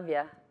 I love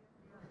you."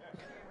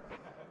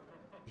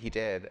 He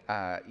did.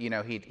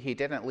 He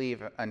didn't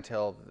leave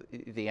until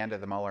the end of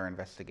the Mueller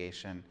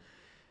investigation.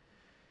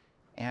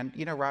 And,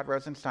 Rod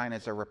Rosenstein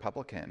is a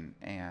Republican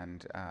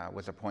and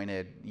was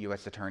appointed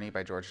U.S. Attorney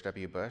by George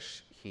W.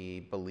 Bush.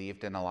 He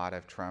believed in a lot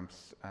of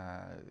Trump's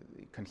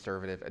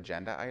conservative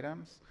agenda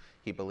items.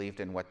 He believed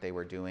in what they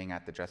were doing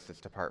at the Justice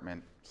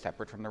Department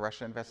separate from the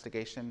Russia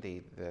investigation,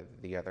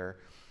 the other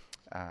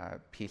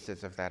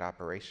pieces of that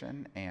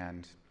operation,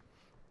 and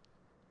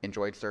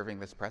enjoyed serving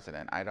this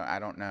president. I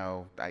don't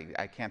know.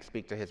 I can't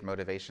speak to his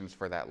motivations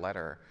for that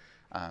letter.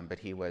 But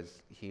he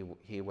was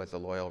a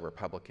loyal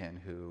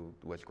Republican who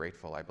was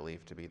grateful, I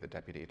believe, to be the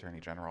Deputy Attorney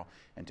General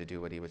and to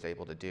do what he was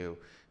able to do.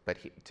 But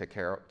to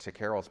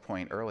Carol's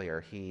point earlier,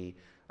 he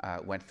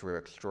went through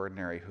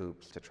extraordinary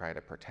hoops to try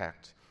to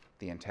protect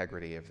the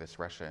integrity of this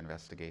Russia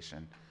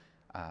investigation.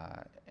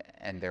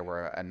 And there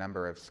were a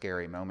number of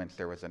scary moments.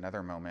 There was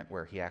another moment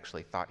where he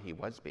actually thought he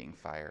was being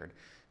fired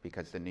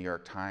because the New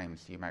York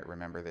Times, you might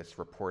remember this,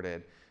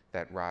 reported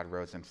that Rod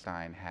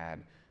Rosenstein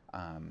had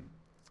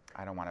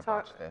I don't want to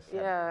botch this.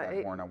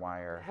 Had worn a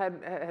wire.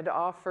 Had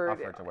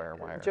offered to wear a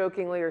wire.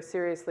 Jokingly or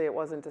seriously, it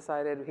wasn't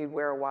decided, he'd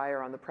wear a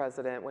wire on the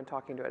president when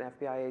talking to an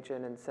FBI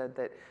agent and said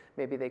that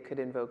maybe they could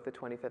invoke the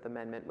 25th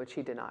Amendment, which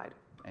he denied.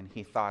 And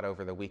he thought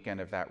over the weekend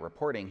of that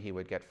reporting he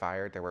would get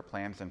fired. There were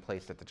plans in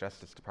place at the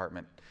Justice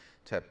Department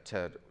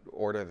to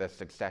order the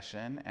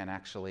succession, and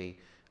actually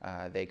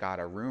they got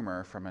a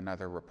rumor from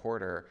another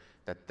reporter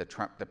that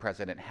the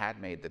president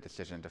had made the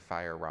decision to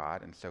fire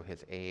Rod, and so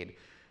his aide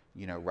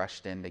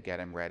rushed in to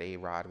get him ready.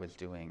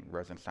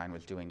 Rosenstein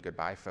was doing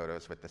goodbye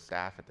photos with the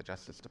staff at the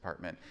Justice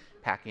Department,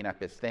 packing up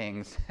his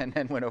things, and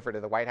then went over to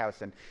the White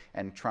House,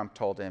 and Trump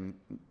told him,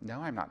 "No,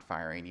 I'm not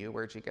firing you.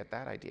 Where'd you get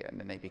that idea?" And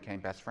then they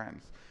became best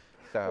friends.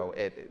 So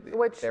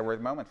there were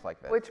moments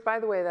like this. Which, by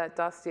the way, that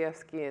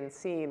Dostoevskian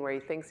scene where he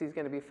thinks he's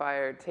going to be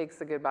fired, takes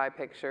the goodbye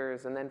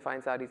pictures, and then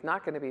finds out he's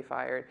not going to be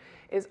fired,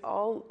 is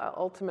all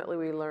ultimately,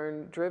 we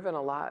learn, driven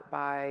a lot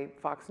by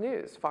Fox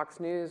News. Fox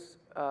News,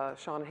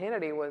 Sean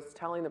Hannity was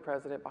telling the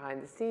president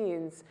behind the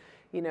scenes,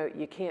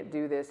 you can't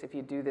do this. If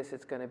you do this,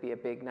 it's going to be a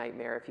big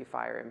nightmare. If you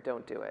fire him,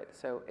 don't do it.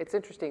 So it's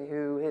interesting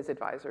who his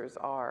advisors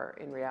are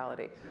in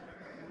reality.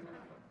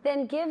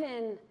 Then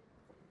given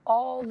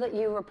all that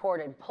you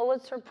reported,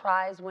 Pulitzer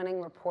Prize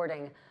winning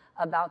reporting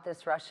about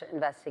this Russia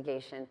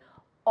investigation,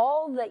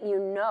 all that you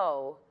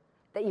know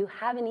that you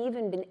haven't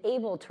even been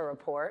able to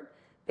report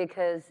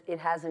because it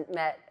hasn't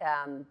met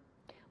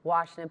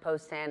Washington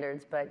Post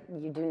standards, but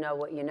you do know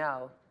what you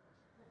know.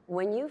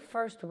 When you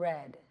first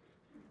read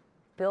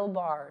Bill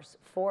Barr's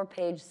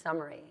 4-page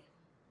summary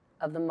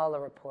of the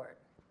Mueller report,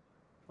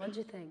 what did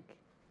you think?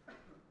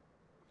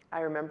 I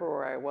remember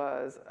where I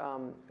was,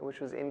 which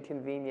was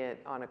inconvenient,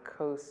 on a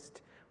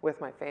coast with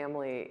my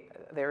family.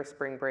 Their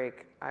spring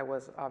break, I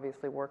was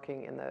obviously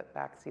working in the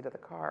back seat of the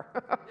car.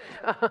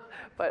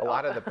 But a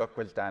lot of the book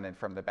was done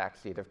from the back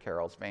seat of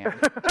Carol's van,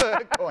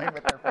 going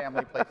with their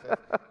family places.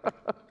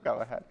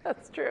 Go ahead.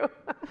 That's true.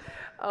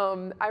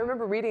 I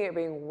remember reading it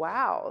being,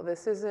 wow,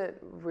 this isn't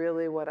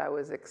really what I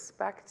was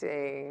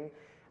expecting,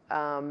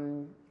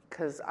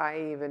 because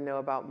I even know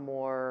about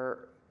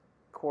more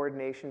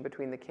coordination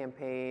between the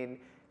campaign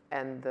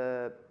and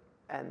the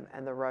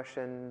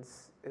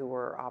Russians who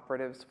were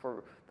operatives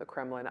for the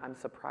Kremlin. I'm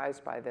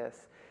surprised by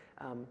this,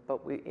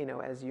 but we,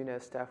 as you know,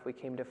 Steph, we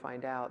came to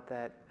find out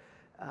that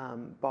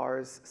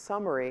Barr's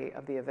summary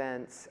of the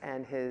events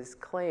and his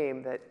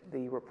claim that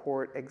the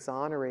report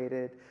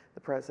exonerated the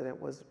president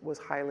was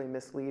highly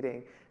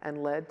misleading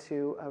and led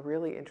to a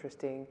really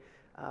interesting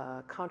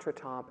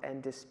contretemps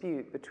and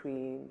dispute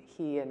between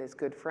he and his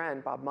good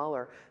friend Bob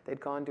Mueller. They'd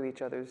gone to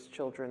each other's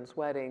children's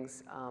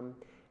weddings,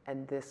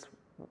 and this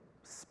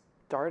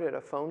started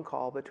a phone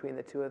call between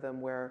the two of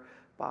them where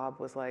Bob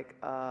was like,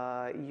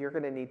 you're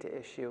going to need to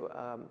issue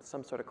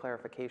some sort of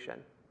clarification.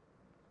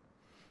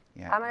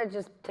 Yeah. I'm going to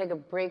just take a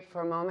break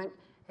for a moment.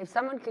 If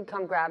someone could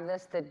come grab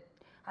this,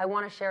 I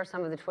want to share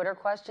some of the Twitter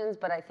questions,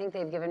 but I think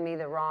they've given me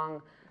the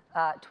wrong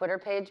Twitter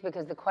page,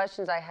 because the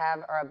questions I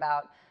have are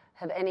about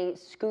have any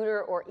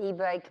scooter or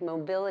e-bike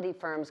mobility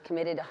firms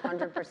committed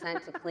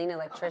 100% to clean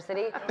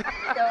electricity.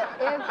 So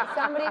if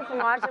somebody from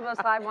Washington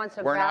Post Live wants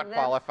to We're grab not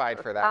qualified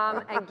for that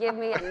one. and give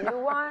me a new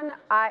one,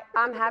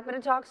 I'm happy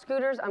to talk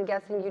scooters. I'm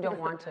guessing you don't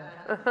want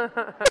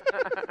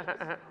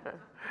to.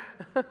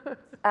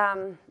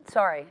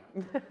 Sorry.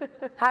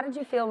 How did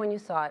you feel when you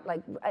saw it?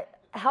 Like,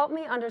 help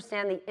me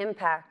understand the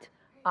impact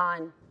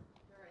on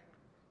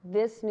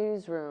this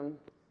newsroom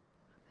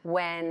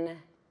when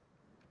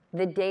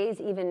the days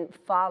even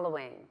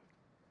following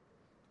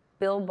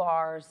Bill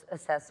Barr's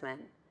assessment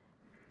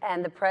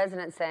and the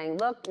president saying,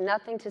 look,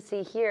 nothing to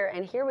see here,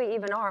 and here we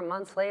even are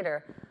months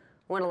later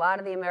when a lot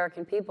of the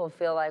American people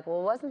feel like,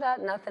 well, wasn't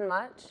that nothing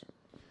much?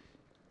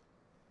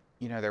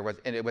 You know,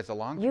 it was a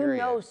long period.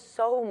 You know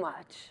so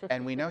much.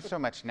 And we know so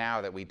much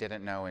now that we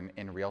didn't know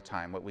in real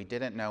time. What we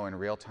didn't know in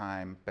real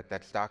time, but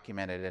that's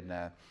documented in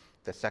the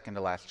second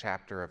to last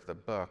chapter of the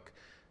book,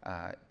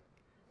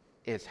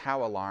 is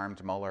how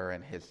alarmed Mueller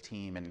and his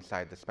team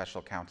inside the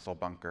special counsel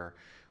bunker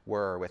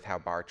were with how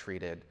Barr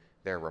treated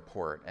their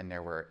report. And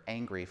there were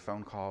angry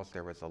phone calls.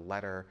 There was a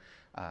letter.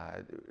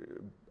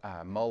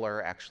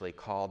 Mueller actually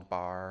called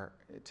Barr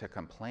to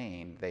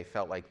complain. They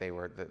felt like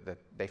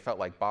they felt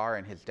like Barr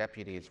and his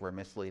deputies were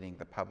misleading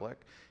the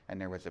public, and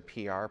there was a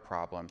PR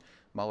problem.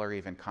 Mueller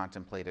even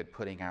contemplated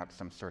putting out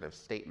some sort of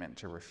statement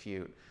to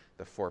refute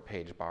the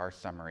 4-page Barr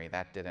summary.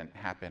 That didn't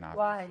happen,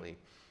 obviously. Why?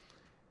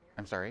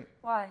 I'm sorry?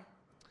 Why?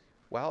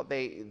 Well,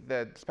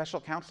 the special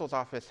counsel's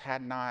office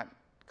had not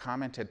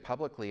commented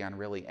publicly on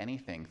really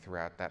anything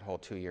throughout that whole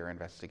 2-year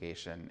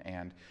investigation,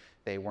 and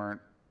they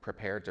weren't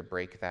prepared to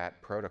break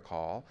that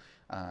protocol.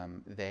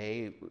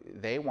 They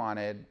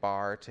wanted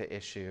Barr to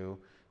issue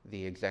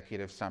the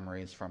executive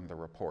summaries from the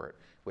report,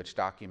 which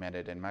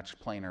documented in much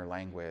plainer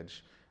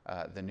language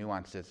the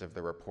nuances of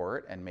the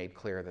report and made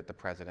clear that the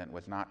president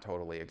was not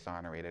totally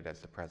exonerated, as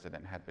the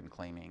president had been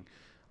claiming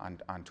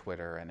on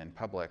Twitter and in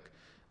public.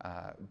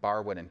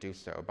 Barr wouldn't do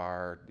so.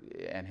 Barr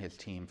and his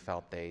team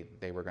felt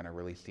they were going to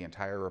release the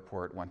entire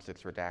report once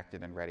it's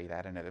redacted and ready.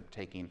 That ended up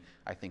taking,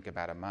 I think,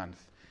 about a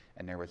month,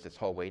 and there was this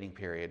whole waiting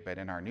period. But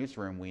in our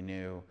newsroom, we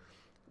knew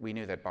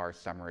that Barr's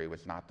summary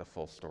was not the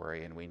full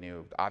story, and we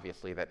knew,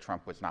 obviously, that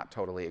Trump was not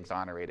totally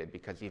exonerated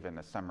because even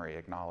the summary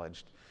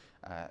acknowledged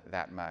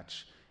that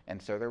much.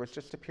 And so there was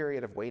just a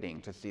period of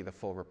waiting to see the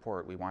full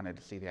report. We wanted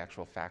to see the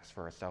actual facts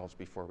for ourselves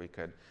before we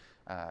could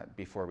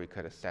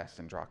assess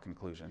and draw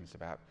conclusions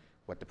about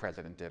what the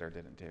president did or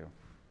didn't do.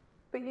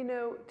 But you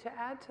know, to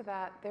add to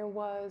that, there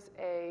was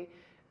a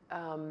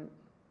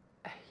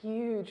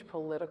huge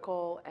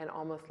political and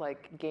almost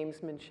like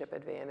gamesmanship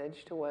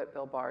advantage to what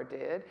Bill Barr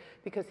did,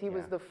 because he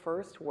was the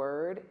first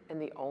word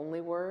and the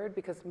only word.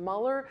 Because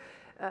Mueller,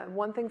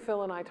 one thing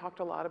Phil and I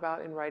talked a lot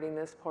about in writing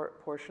this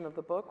portion of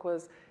the book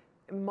was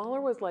Mueller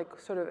was like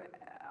sort of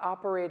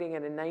operating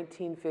in a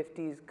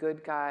 1950s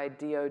good guy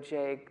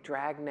DOJ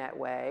dragnet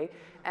way,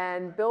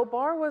 and Bill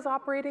Barr was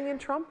operating in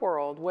Trump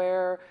world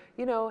where,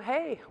 you know,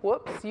 hey,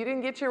 whoops, you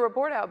didn't get your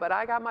report out, but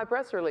I got my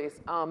press release.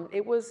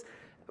 It was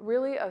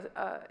really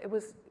it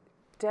was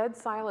dead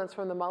silence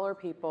from the Mueller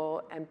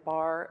people, and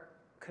Barr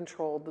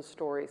controlled the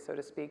story, so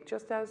to speak,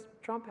 just as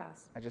Trump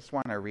has. I just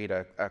want to read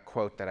a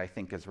quote that I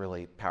think is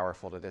really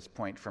powerful to this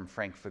point from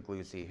Frank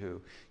Figliuzzi, who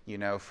you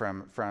know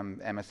from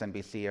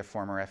MSNBC, a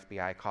former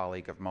FBI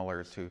colleague of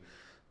Mueller's, who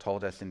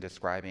told us in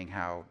describing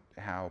how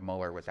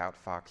Mueller was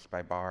outfoxed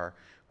by Barr.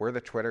 We're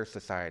the Twitter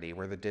society.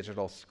 We're the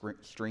digital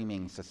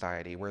streaming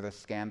society. We're the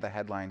scan the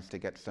headlines to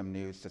get some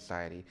news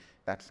society.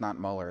 That's not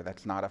Mueller.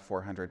 That's not a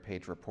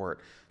 400-page report.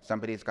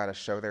 Somebody's got to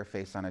show their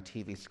face on a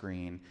TV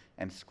screen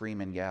and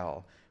scream and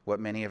yell. What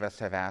many of us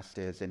have asked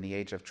is, in the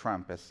age of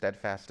Trump, as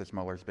steadfast as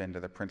Mueller's been to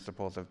the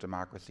principles of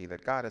democracy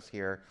that got us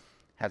here,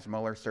 has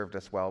Mueller served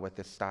us well with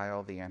this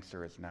style? The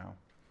answer is no.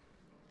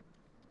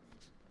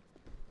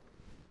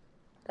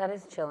 That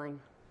is chilling.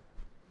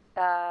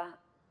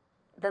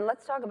 Then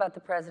let's talk about the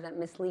president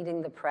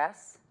misleading the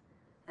press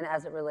and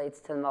as it relates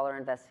to the Mueller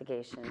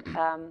investigation.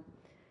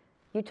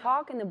 You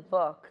talk in the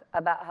book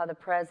about how the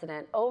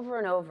president over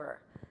and over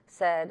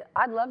said,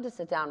 I'd love to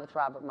sit down with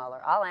Robert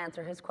Mueller. I'll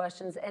answer his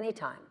questions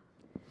anytime.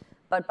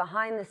 But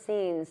behind the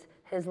scenes,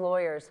 his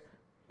lawyers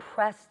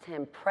pressed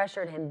him,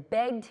 pressured him,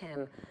 begged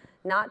him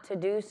not to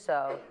do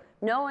so,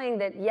 knowing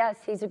that, yes,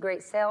 he's a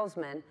great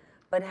salesman,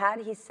 but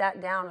had he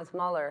sat down with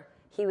Mueller,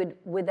 he would,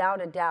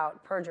 without a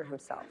doubt, perjure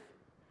himself.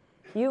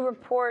 You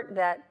report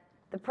that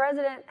the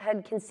president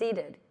had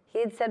conceded. He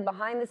had said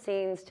behind the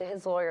scenes to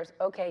his lawyers,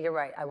 okay, you're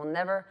right, I will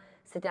never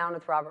sit down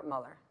with Robert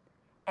Mueller.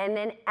 And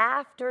then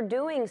after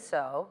doing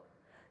so,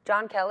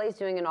 John Kelly's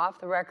doing an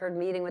off-the-record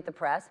meeting with the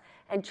press,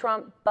 and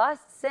Trump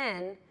busts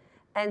in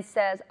and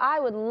says, I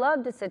would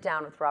love to sit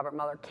down with Robert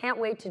Mueller. Can't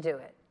wait to do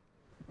it.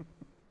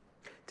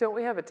 Don't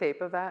we have a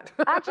tape of that?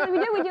 Actually,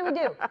 we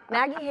do.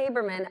 Maggie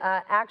Haberman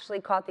actually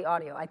caught the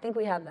audio. I think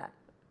we have that.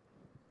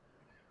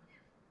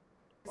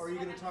 Are you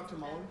going to talk to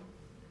Mueller?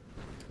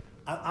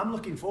 I'm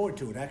looking forward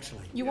to it,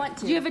 actually. You want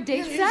to? Do you have a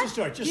date set? Here's the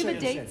start, just Do you so have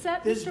a date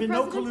set, There's Mr. been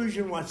President? no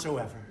collusion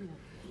whatsoever.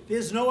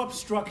 There's no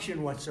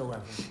obstruction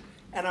whatsoever.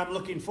 and I'm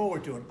looking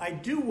forward to it. I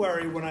do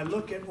worry when I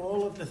look at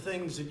all of the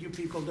things that you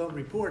people don't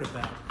report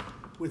about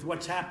with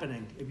what's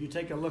happening. If you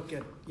take a look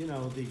at,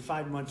 the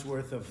 5 months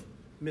worth of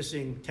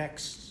missing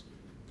texts,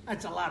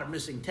 that's a lot of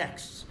missing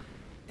texts.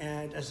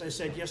 And as I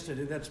said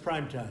yesterday, that's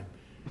prime time.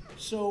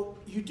 So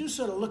you do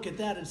sort of look at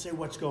that and say,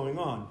 what's going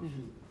on?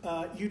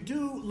 Mm-hmm. You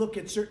do look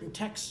at certain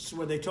texts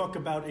where they talk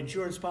about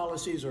insurance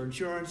policies or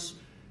insurance,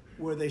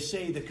 where they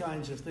say the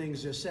kinds of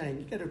things they're saying.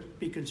 You got to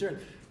be concerned.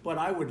 But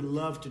I would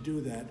love to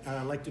do that, and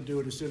I'd like to do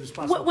it as soon as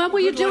possible. When will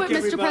you do it, Mr.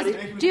 everybody.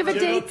 President? Do you have a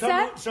date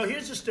set? So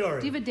here's the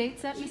story. Do you have a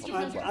date set, Mr.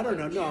 President? I don't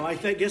know. No, I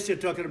guess you're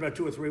talking about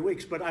 2 or 3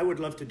 weeks, but I would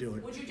love to do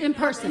it. In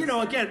person.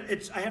 Again,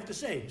 I have to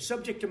say,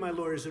 subject to my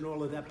lawyers and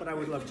all of that, but I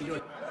would love to do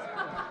it.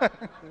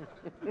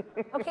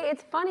 Okay,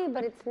 it's funny,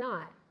 but it's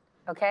not,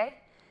 okay?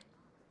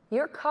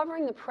 You're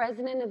covering the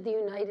President of the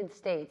United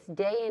States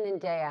day in and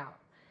day out.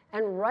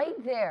 And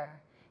right there,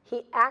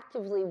 he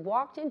actively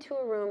walked into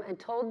a room and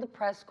told the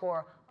press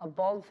corps a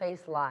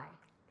bald-faced lie.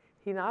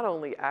 He not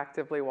only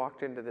actively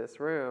walked into this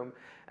room,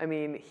 I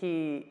mean,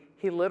 he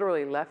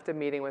literally left a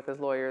meeting with his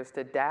lawyers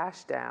to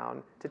dash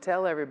down to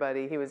tell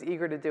everybody he was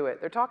eager to do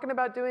it. They're talking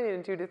about doing it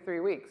in 2 to 3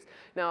 weeks.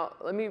 Now,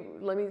 let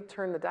me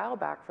turn the dial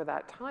back for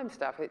that time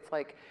stuff. It's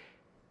like,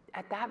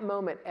 at that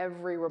moment,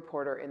 every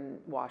reporter in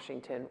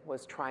Washington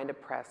was trying to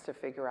press to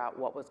figure out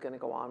what was going to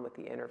go on with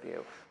the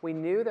interview. We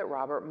knew that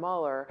Robert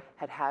Mueller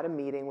had a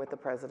meeting with the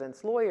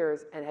president's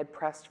lawyers and had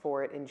pressed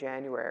for it in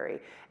January,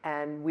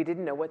 and we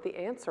didn't know what the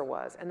answer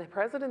was. And the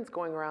president's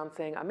going around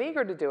saying, I'm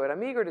eager to do it,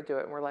 I'm eager to do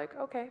it. And we're like,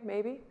 okay,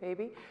 maybe.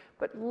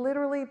 But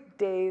literally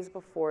days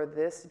before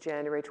this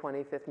January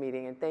 25th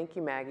meeting, and thank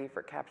you, Maggie,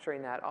 for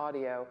capturing that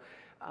audio,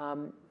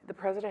 the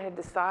president had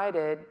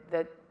decided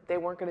that they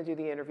weren't going to do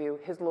the interview.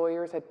 His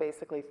lawyers had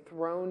basically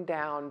thrown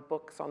down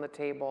books on the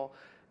table,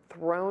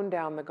 thrown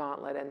down the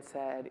gauntlet and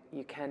said,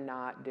 you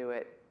cannot do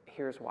it.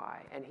 Here's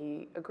why. And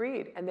he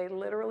agreed. And they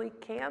literally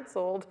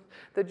canceled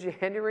the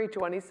January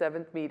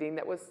 27th meeting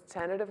that was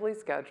tentatively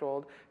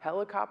scheduled,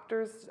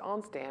 helicopters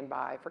on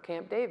standby for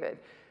Camp David.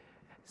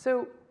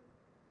 So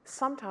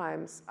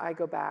sometimes I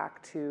go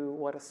back to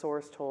what a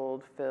source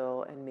told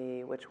Phil and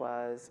me, which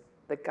was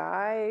the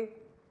guy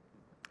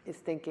is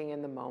thinking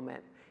in the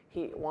moment.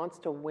 He wants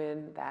to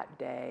win that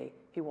day.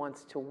 He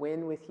wants to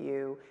win with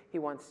you. He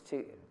wants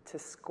to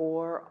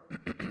score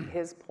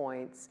his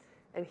points.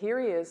 And here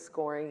he is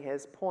scoring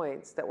his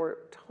points that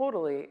were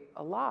totally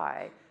a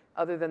lie,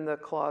 other than the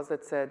clause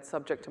that said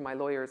subject to my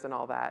lawyers and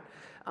all that.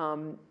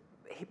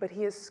 But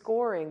he is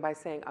scoring by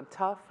saying, I'm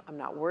tough, I'm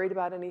not worried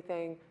about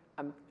anything,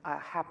 I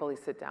happily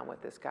sit down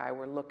with this guy,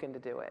 we're looking to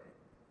do it.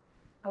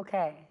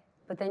 Okay,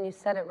 but then you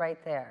said it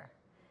right there.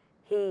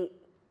 He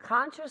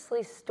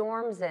consciously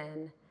storms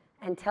in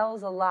and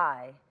tells a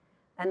lie,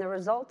 and the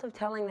result of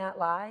telling that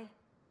lie,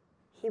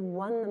 he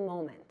won the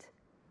moment.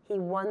 He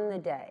won the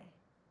day.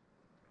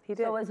 He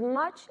did. So as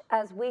much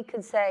as we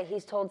could say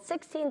he's told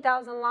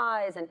 16,000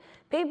 lies and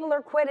people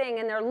are quitting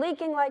and they're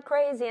leaking like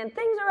crazy and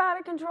things are out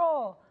of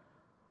control,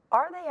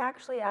 are they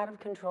actually out of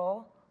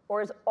control?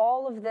 Or is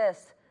all of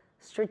this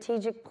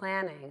strategic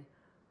planning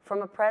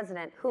from a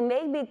president who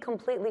may be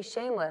completely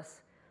shameless,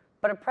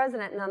 but a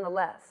president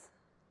nonetheless?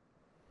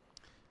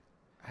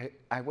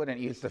 I wouldn't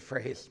use the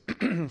phrase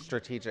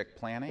strategic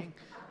planning.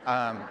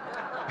 Or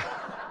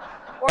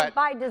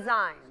by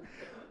design.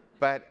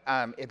 But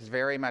it's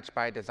very much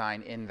by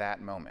design in that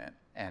moment.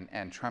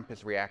 And Trump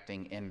is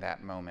reacting in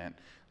that moment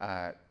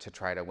to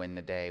try to win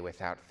the day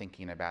without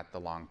thinking about the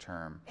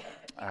long-term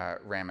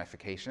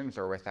ramifications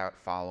or without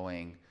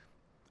following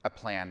a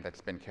plan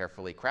that's been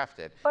carefully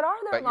crafted. But are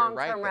there long-term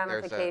right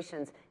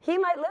ramifications? He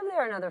might live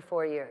there another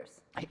 4 years.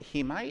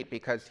 He might,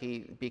 because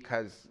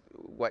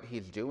what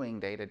he's doing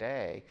day to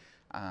day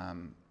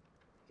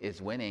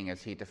is winning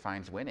as he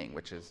defines winning,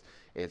 which is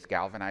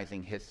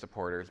galvanizing his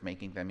supporters,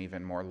 making them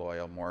even more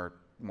loyal,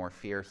 more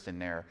fierce in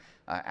their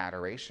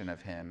adoration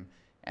of him,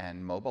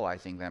 and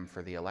mobilizing them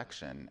for the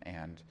election.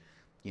 And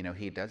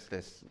he does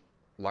this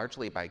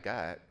largely by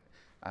gut.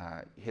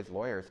 His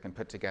lawyers can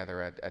put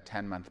together a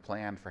 10-month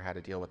plan for how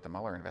to deal with the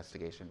Mueller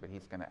investigation, but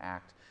he's going to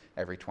act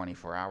every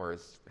 24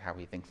 hours how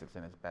he thinks it's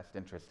in his best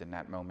interest in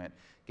that moment,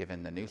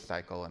 given the news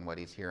cycle and what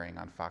he's hearing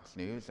on Fox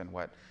News and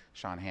what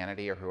Sean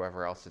Hannity or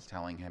whoever else is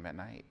telling him at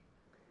night.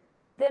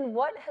 Then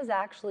what has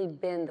actually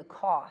been the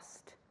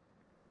cost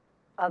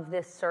of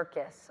this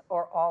circus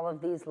or all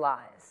of these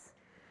lies?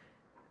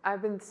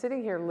 I've been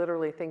sitting here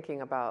literally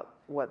thinking about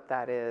what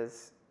that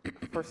is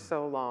for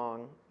so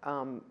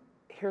long.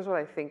 Here's what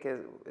I think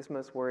is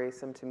most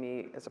worrisome to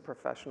me as a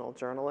professional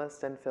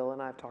journalist, and Phil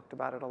and I have talked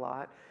about it a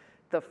lot.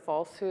 The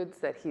falsehoods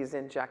that he's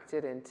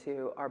injected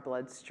into our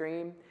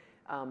bloodstream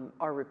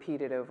are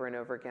repeated over and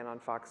over again on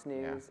Fox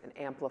News and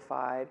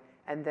amplified,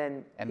 and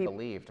then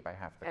believed by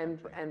half the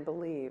country. And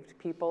believed.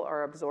 People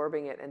are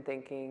absorbing it and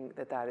thinking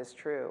that that is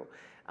true.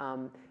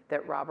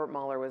 That Robert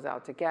Mueller was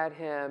out to get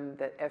him,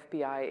 that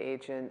FBI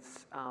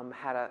agents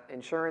had an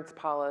insurance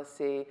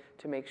policy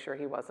to make sure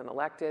he wasn't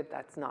elected.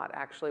 That's not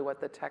actually what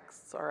the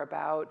texts are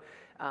about.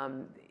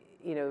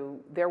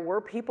 there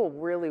were people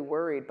really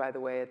worried, by the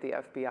way, at the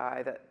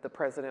FBI that the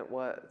president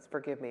was,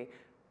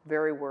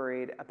 very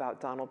worried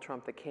about Donald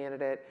Trump, the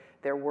candidate.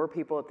 There were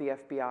people at the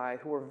FBI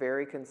who were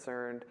very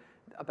concerned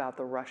about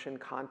the Russian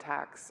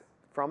contacts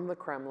from the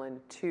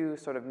Kremlin to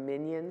sort of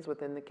minions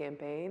within the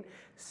campaign,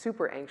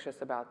 super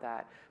anxious about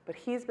that. But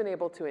he's been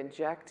able to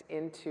inject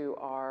into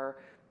our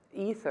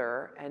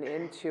ether and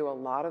into a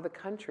lot of the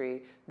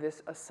country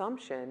this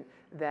assumption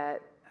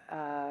that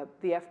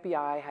the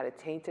FBI had a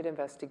tainted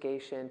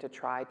investigation to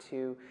try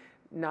to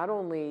not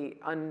only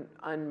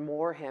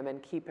unmoor him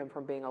and keep him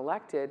from being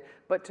elected,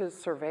 but to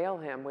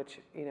surveil him, which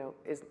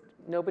is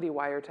nobody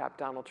wiretapped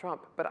Donald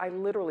Trump. But I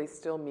literally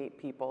still meet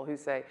people who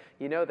say,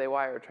 they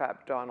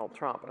wiretapped Donald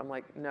Trump, and I'm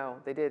like, no,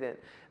 they didn't.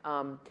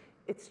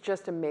 It's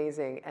just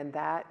amazing, and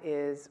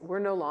we're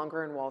no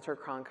longer in Walter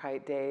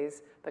Cronkite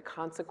days. The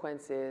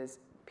consequence is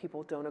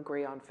people don't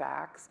agree on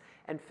facts,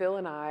 and Phil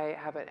and I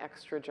have an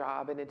extra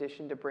job in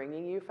addition to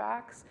bringing you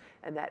facts,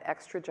 and that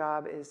extra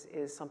job is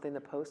something the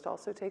Post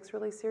also takes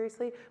really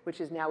seriously, which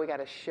is now we got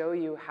to show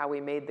you how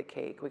we made the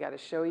cake. We got to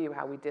show you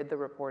how we did the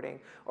reporting,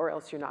 or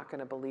else you're not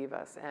going to believe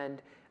us,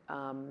 and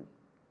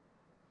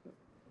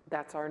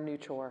that's our new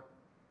chore.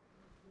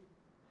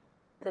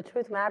 The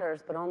truth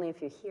matters, but only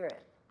if you hear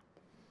it.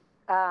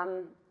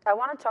 I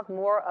want to talk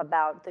more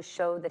about the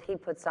show that he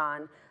puts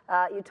on.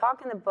 You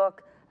talk in the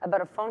book about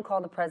a phone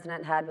call the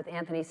president had with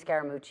Anthony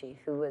Scaramucci,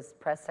 who was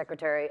press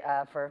secretary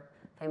for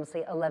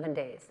famously 11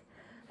 days.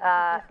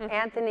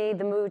 Anthony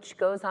the Mooch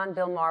goes on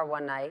Bill Maher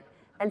one night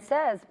and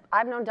says,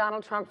 I've known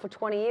Donald Trump for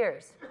 20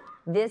 years.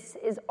 This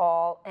is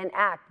all an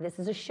act. This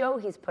is a show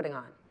he's putting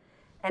on.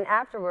 And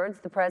afterwards,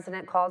 the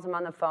president calls him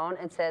on the phone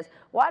and says,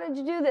 why did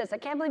you do this? I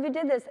can't believe you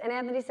did this. And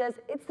Anthony says,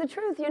 it's the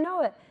truth, you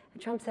know it.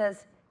 And Trump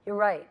says, you're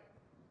right.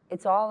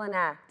 It's all an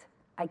act.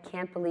 I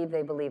can't believe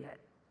they believe it.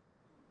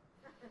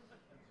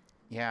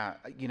 Yeah,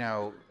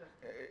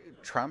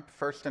 Trump,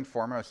 first and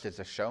foremost, is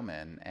a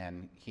showman,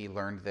 and he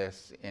learned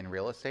this in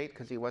real estate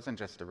because he wasn't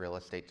just a real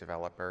estate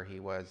developer. He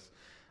was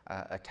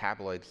a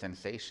tabloid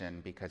sensation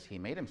because he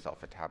made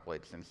himself a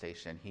tabloid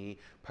sensation. He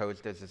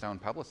posed as his own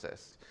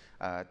publicist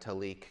to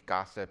leak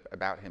gossip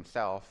about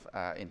himself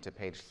into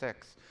Page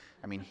Six.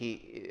 I mean,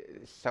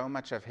 so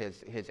much of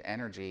his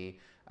energy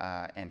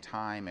and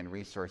time and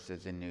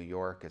resources in New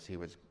York as he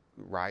was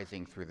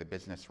rising through the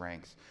business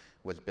ranks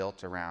was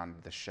built around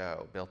the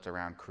show, built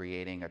around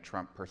creating a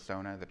Trump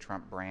persona, the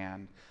Trump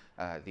brand,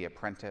 The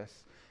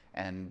Apprentice,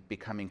 and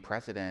becoming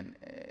president,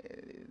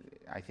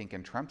 I think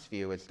in Trump's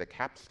view, is the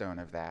capstone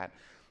of that.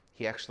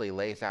 He actually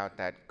lays out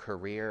that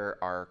career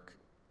arc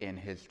in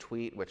his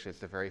tweet, which is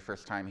the very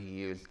first time he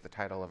used the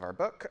title of our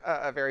book,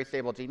 A Very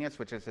Stable Genius,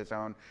 which is his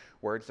own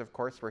words, of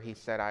course, where he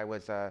said, I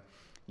was a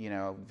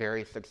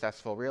very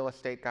successful real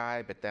estate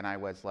guy, but then I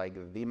was like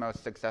the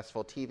most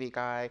successful TV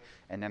guy,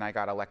 and then I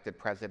got elected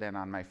president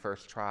on my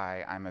first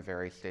try. I'm a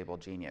very stable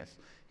genius.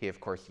 He, of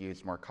course,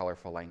 used more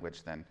colorful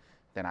language than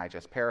I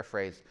just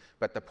paraphrased.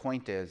 But the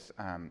point is,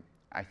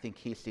 I think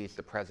he sees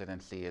the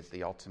presidency as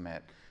the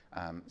ultimate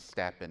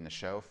step in the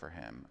show for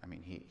him. I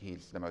mean,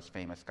 he's the most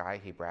famous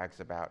guy. He brags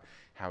about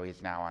how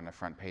he's now on the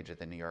front page of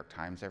the New York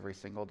Times every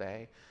single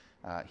day.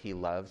 He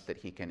loves that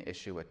he can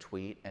issue a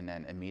tweet and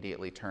then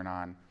immediately turn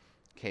on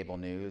cable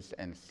news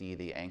and see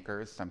the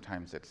anchors,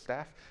 sometimes it's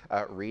Steph,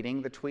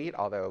 reading the tweet,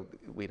 although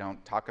we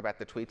don't talk about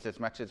the tweets as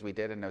much as we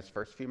did in those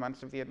first few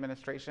months of the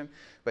administration.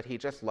 But he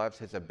just loves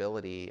his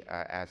ability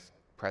as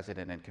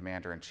president and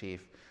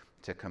commander-in-chief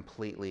to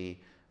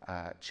completely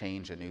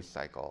change a news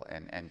cycle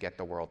and get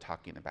the world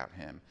talking about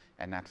him.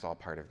 And that's all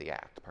part of the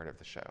act, part of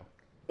the show.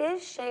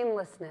 Is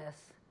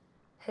shamelessness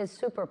his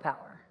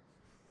superpower?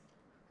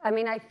 I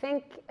mean, I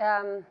think,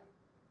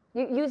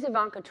 use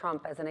Ivanka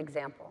Trump as an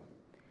example.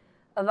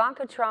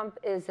 Ivanka Trump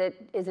is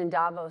in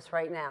Davos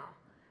right now,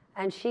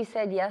 and she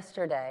said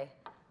yesterday,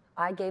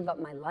 I gave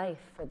up my life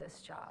for this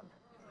job.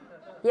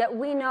 Yet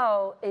we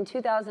know in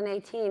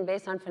 2018,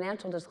 based on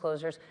financial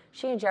disclosures,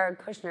 she and Jared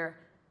Kushner,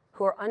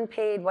 who are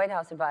unpaid White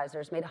House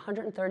advisors, made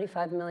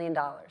 $135 million.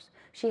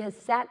 She has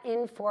sat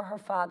in for her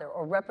father,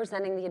 or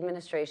representing the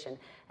administration,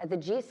 at the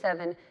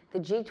G7, the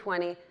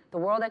G20, the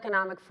World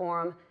Economic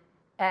Forum,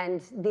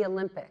 and the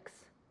Olympics.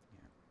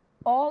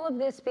 All of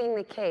this being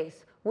the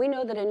case, we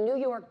know that a New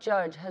York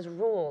judge has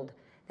ruled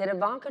that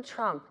Ivanka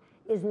Trump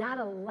is not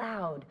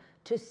allowed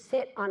to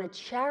sit on a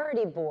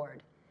charity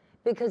board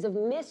because of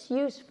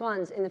misused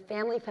funds in the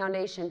Family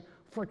Foundation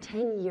for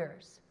 10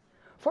 years.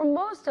 For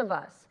most of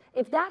us,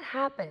 if that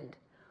happened,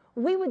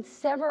 we would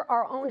sever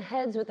our own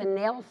heads with a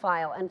nail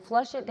file and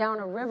flush it down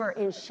a river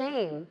in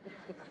shame.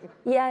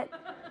 Yet,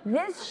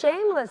 this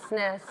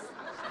shamelessness...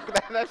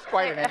 That's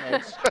quite an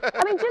image.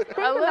 I mean, just think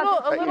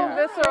about a little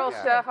visceral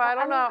stuff. I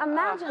don't know.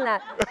 Imagine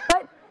that.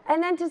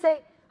 And then to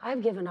say,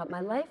 I've given up my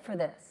life for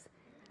this.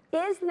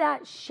 Is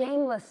that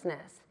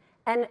shamelessness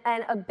and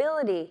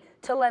ability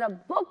to let a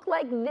book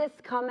like this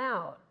come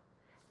out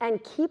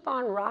and keep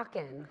on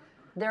rocking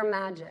their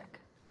magic?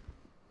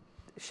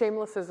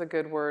 Shameless is a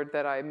good word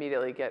that I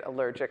immediately get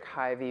allergic,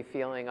 hivey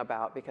feeling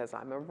about because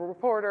I'm a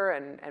reporter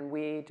and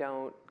we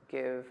don't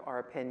give our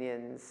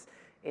opinions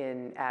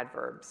in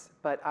adverbs.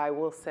 But I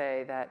will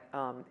say that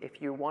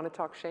if you want to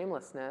talk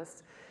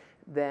shamelessness,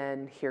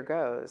 then here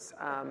goes.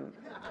 I'm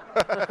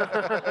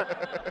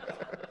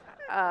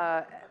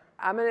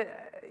gonna,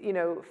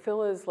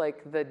 Phil is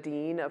like the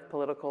dean of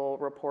political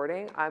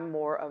reporting. I'm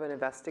more of an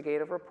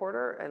investigative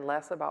reporter and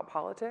less about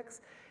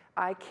politics.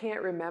 I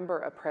can't remember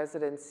a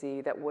presidency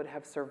that would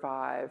have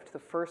survived the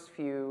first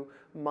few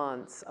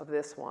months of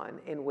this one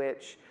in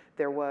which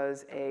there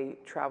was a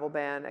travel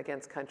ban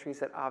against countries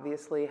that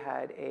obviously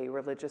had a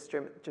religious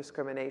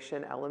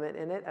discrimination element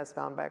in it as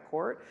found by a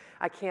court.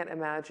 I can't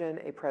imagine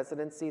a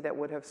presidency that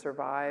would have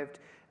survived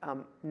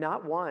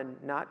not one,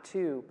 not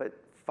two, but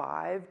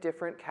 5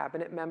 different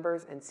cabinet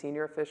members and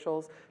senior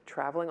officials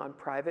traveling on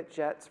private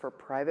jets for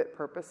private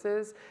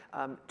purposes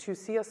to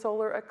see a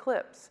solar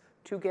eclipse,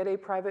 to get a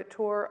private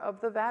tour of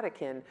the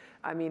Vatican.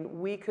 I mean,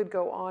 we could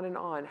go on and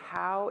on.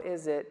 How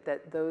is it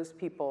that those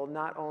people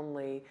not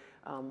only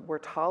were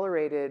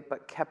tolerated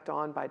but kept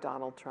on by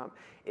Donald Trump?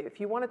 If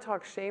you want to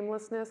talk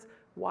shamelessness,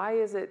 why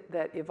is it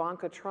that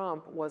Ivanka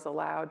Trump was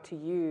allowed to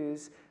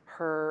use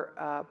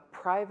her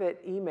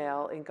private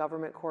email in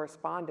government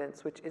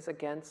correspondence, which is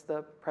against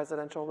the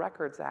Presidential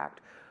Records Act?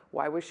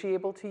 Why was she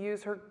able to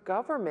use her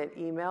government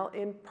email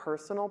in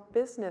personal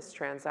business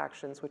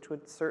transactions, which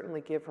would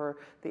certainly give her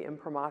the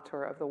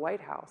imprimatur of the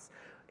White House?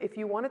 If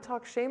you want to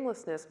talk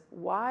shamelessness,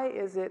 why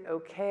is it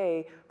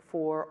okay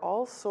for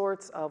all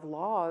sorts of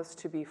laws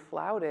to be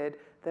flouted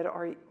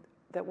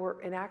that were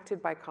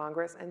enacted by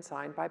Congress and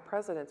signed by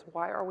presidents?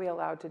 Why are we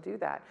allowed to do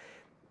that?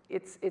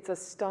 It's a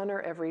stunner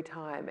every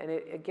time, and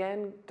it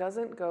again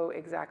doesn't go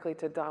exactly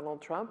to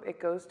Donald Trump, it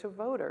goes to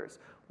voters.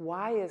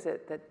 Why is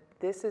it that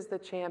this is the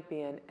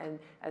champion? And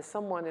as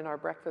someone in our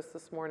breakfast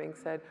this morning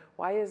said,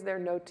 why is there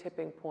no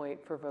tipping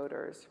point for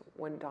voters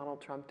when Donald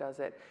Trump does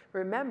it?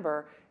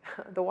 Remember,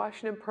 the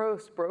Washington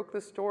Post broke the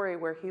story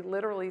where he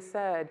literally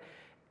said,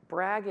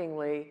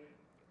 braggingly,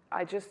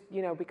 I just,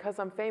 because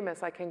I'm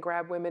famous, I can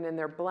grab women in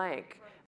their blank.